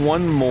even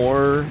one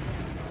more,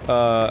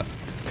 because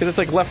it's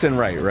like left and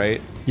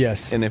right?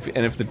 Yes. And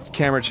if the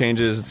camera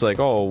changes, it's like,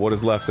 oh, what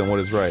is left and what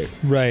is right?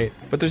 Right.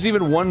 But there's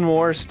even one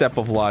more step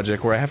of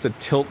logic where I have to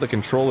tilt the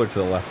controller to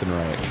the left and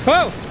right.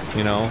 Oh!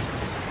 You know?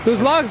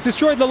 Those logs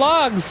destroyed the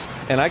logs!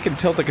 And I can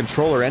tilt the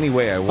controller any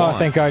way I want. Oh,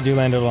 thank God you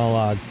landed on a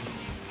log.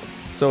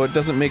 So it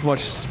doesn't make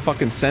much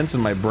fucking sense in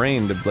my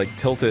brain to like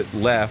tilt it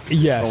left.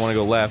 Yes. I want to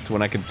go left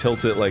when I can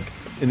tilt it like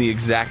in the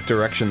exact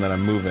direction that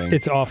I'm moving.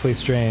 It's awfully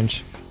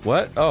strange.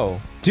 What?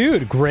 Oh.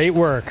 Dude, great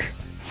work.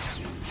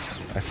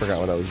 I forgot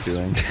what I was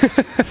doing.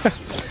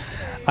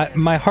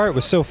 My heart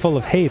was so full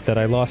of hate that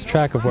I lost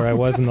track of where I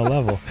was in the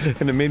level.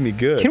 And it made me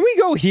good. Can we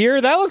go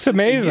here? That looks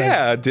amazing.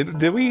 Yeah,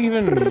 did we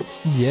even...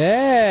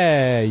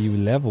 Yeah, you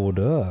leveled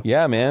up.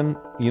 Yeah, man.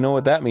 You know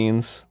what that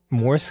means.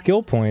 More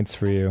skill points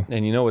for you.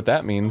 And you know what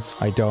that means.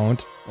 I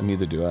don't. And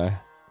neither do I.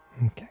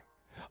 Okay.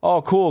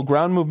 Oh, cool.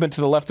 Ground movement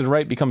to the left and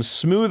right becomes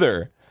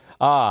smoother.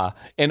 Ah,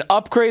 an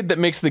upgrade that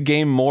makes the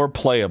game more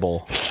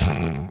playable.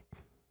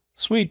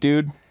 Sweet,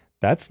 dude.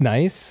 That's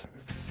nice.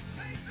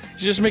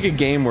 Just make a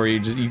game where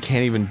you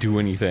can't even do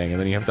anything, and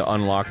then you have to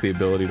unlock the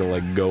ability to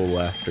like go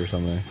left or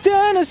something.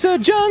 Dinosaur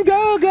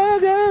jungle,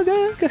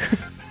 go.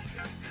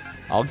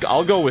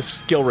 I'll go with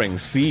skill ring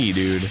C,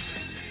 dude.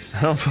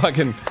 I don't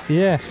fucking.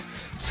 Yeah.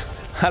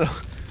 I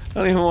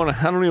don't even want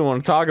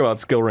to talk about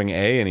skill ring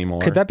A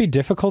anymore. Could that be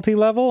difficulty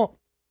level?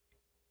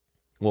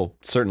 Well,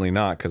 certainly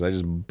not, because I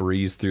just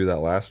breezed through that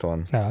last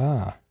one.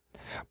 Ah.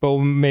 But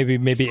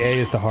maybe A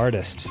is the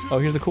hardest. Oh,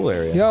 here's the cool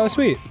area. Yeah, oh,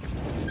 sweet.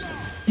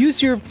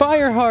 Use your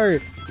fire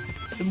heart,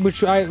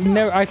 which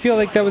I feel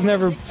like that was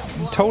never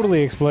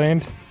totally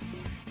explained.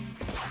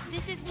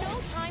 This is no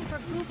time for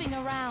goofing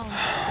around.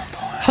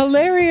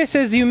 Hilarious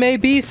as you may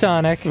be,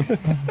 Sonic.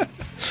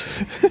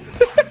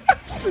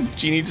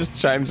 Genie just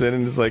chimes in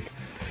and is like,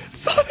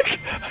 Sonic,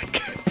 I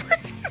can't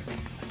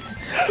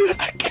breathe.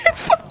 I can't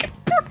fucking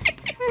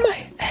breathe.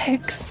 My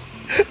eggs.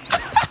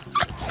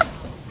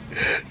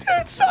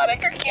 Dude,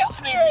 Sonic, you're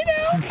killing me right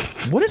now.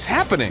 What is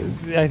happening?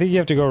 I think you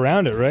have to go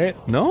around it, right?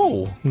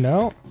 No.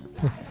 No.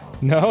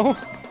 No.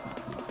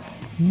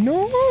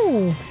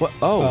 No. What?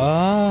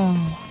 Oh.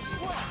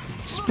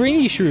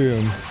 Springy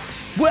shroom.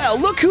 Well,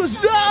 look who's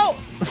no.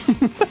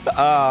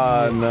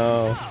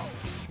 No.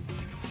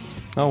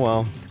 Oh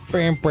well.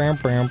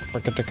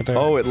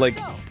 Oh, it like.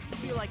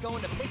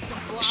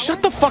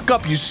 Shut the fuck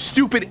up, you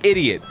stupid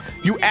idiot!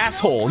 You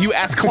asshole! You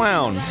ass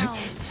clown!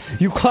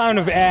 You clown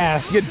of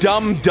ass! You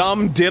dumb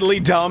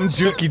diddly dumb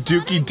dookie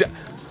dookie.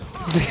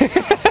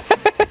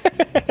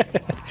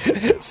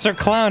 Sir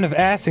Clown of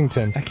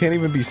Assington. I can't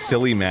even be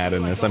silly mad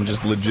in this. I'm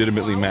just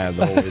legitimately mad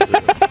the whole way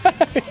through.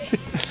 This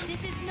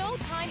is no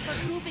time for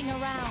goofing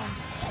around.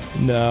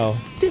 No.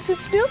 This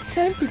is no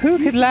time for. Who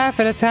could laugh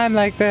at a time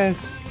like this?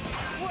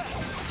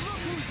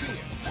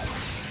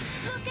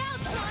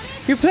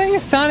 You're playing a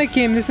Sonic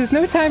game. This is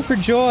no time for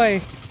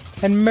joy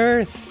and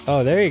mirth.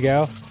 Oh, there you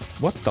go.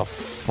 What the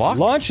fuck?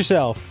 Launch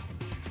yourself.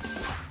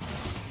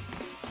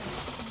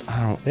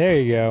 There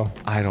you go.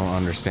 I don't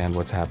understand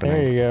what's happening.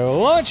 There you go.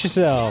 Launch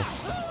yourself.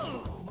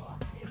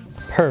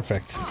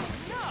 Perfect.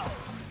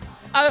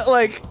 I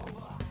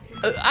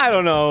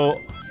don't know.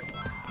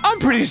 I'm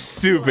pretty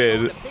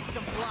stupid.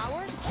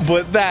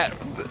 But that...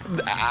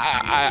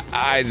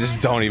 I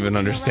just don't even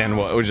understand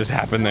what just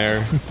happened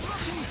there.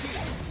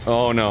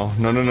 Oh no.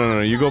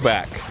 No. You go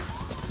back.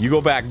 You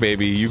go back,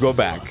 baby. You go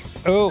back.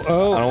 Oh.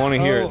 I don't want to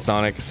hear it,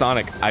 Sonic.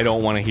 Sonic, I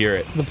don't want to hear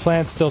it. The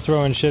plant's still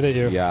throwing shit at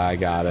you. Yeah, I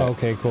got it.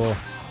 Okay, cool.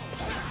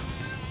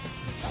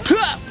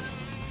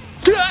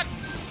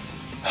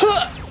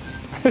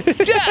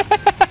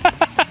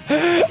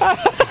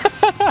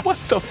 What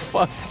the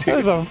fuck, dude? That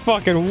was a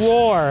fucking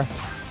war.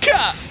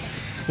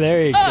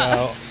 There you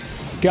go.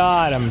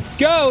 Got him.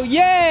 Go,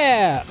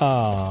 yeah!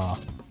 Aw.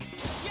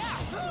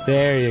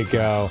 There you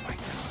go.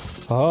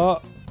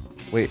 Oh.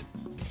 Wait.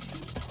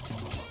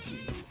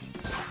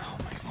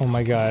 Oh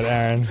my god,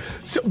 Aaron.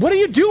 So, what are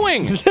you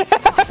doing?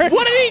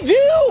 What did he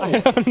do?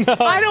 I don't know.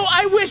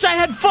 I wish I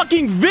had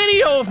fucking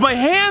video of my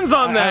hands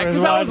on that,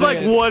 because I was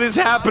like, what is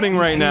happening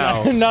right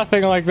now?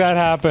 Nothing like that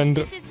happened.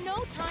 This is no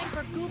time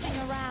for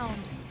goofing around.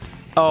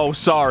 Oh,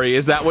 sorry.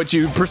 Is that what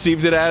you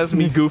perceived it as?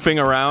 Me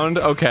goofing around?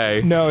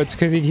 Okay. No, it's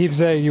because he keeps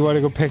saying you want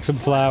to go pick some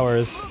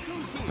flowers.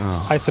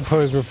 Oh. I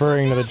suppose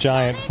referring to the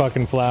giant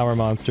fucking flower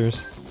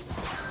monsters.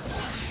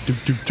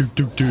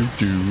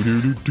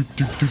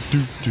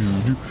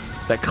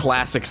 That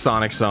classic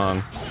Sonic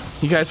song.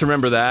 You guys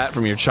remember that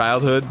from your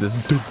childhood? This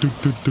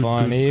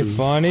funny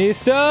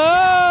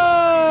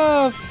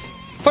stuff!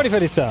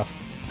 Funny stuff.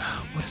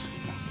 What's...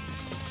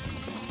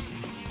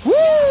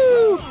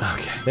 Woo!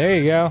 Okay. There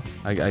you go.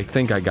 I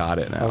think I got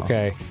it now.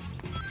 Okay.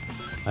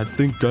 I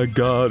think I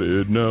got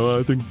it now.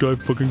 I think I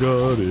fucking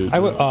got it.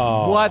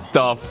 Oh. What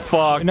the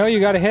fuck? No, you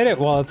gotta hit it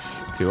while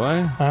it's... Do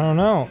I? I don't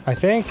know. I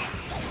think.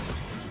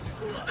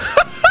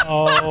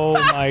 Oh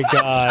my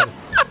god.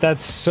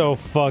 That's so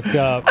fucked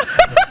up.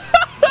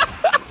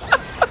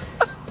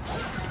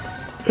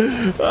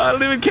 I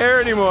don't even care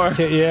anymore.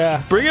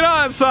 Yeah. Bring it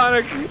on,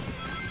 Sonic.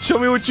 Show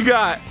me what you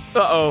got.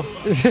 Uh-oh.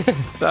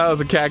 That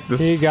was a cactus.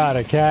 He got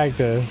a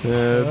cactus.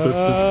 And...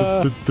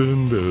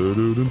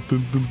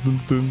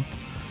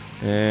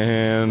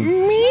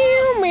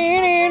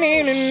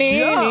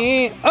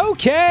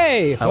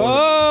 Okay! I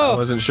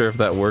wasn't sure if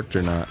that worked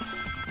or not.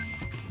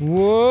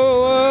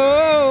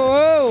 Whoa!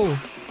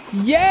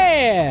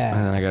 Yeah!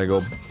 And then I gotta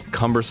go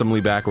cumbersomely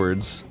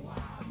backwards.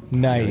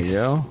 Nice.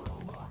 There you go.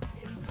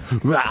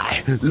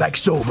 Right, like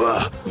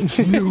soba.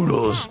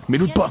 Noodles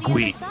made with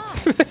buckwheat.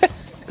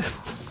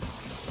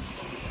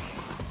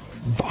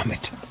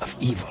 Vomit of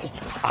evil.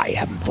 I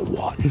am the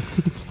one.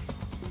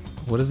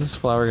 What is this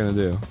flower gonna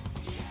do?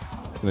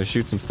 Gonna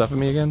shoot some stuff at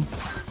me again?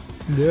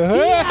 No,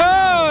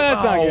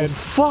 that's not good.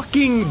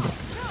 Fucking...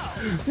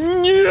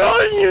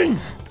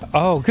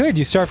 Oh, good.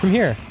 You start from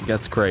here.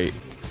 That's great.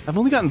 I've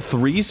only gotten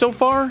 3 so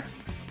far?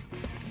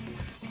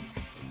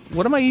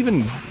 What am I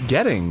even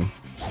getting?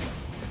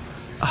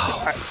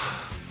 Oh.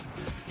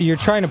 You're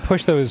trying to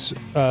push those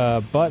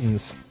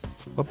buttons.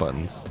 What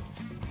buttons?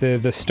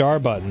 The star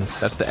buttons.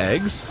 That's the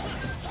eggs?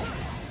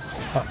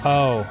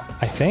 Oh,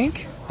 I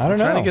think? I don't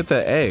know. I'm trying to get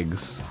the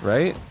eggs,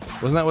 right?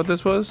 Wasn't that what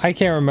this was? I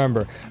can't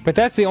remember. But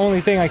that's the only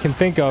thing I can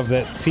think of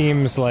that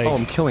seems like... Oh,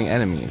 I'm killing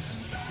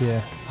enemies.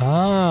 Yeah.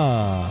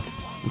 Ah.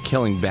 I'm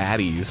killing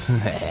baddies.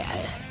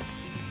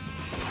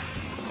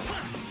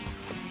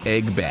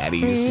 Egg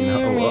baddies. You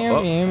know?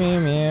 Meow, meow, meow,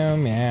 meow,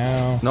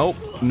 meow. Nope,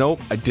 nope.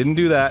 I didn't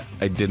do that.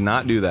 I did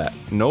not do that.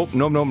 Nope,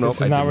 nope, nope, nope.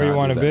 This is not where you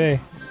want to be.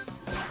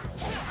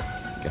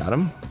 Got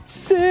him.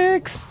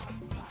 6.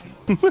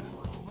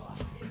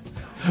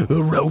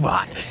 The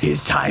robot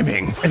is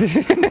timing. What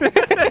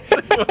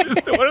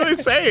are they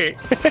saying?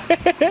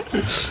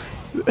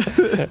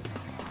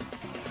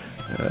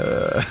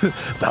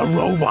 The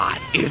robot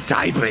is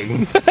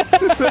typing.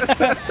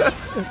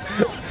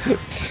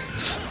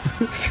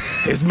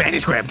 His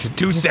manuscript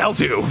to sell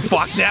to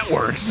Fox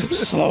Networks.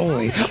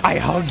 Slowly, I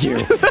hug you.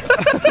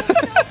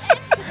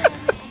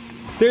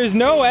 There's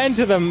no end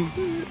to them.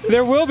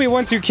 There will be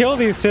once you kill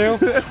these two.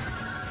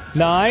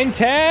 9,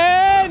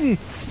 10.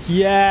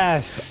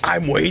 Yes.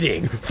 I'm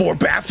waiting for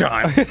bath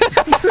time.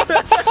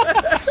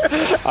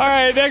 All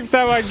right, next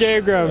time on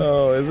GameGrumps.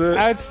 Oh, is it?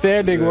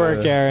 Outstanding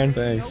work, Aaron.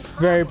 Thanks.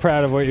 Very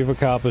proud of what you've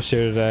accomplished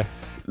here today.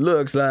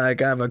 Looks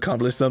like I've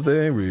accomplished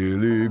something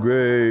really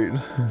great.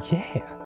 Yeah.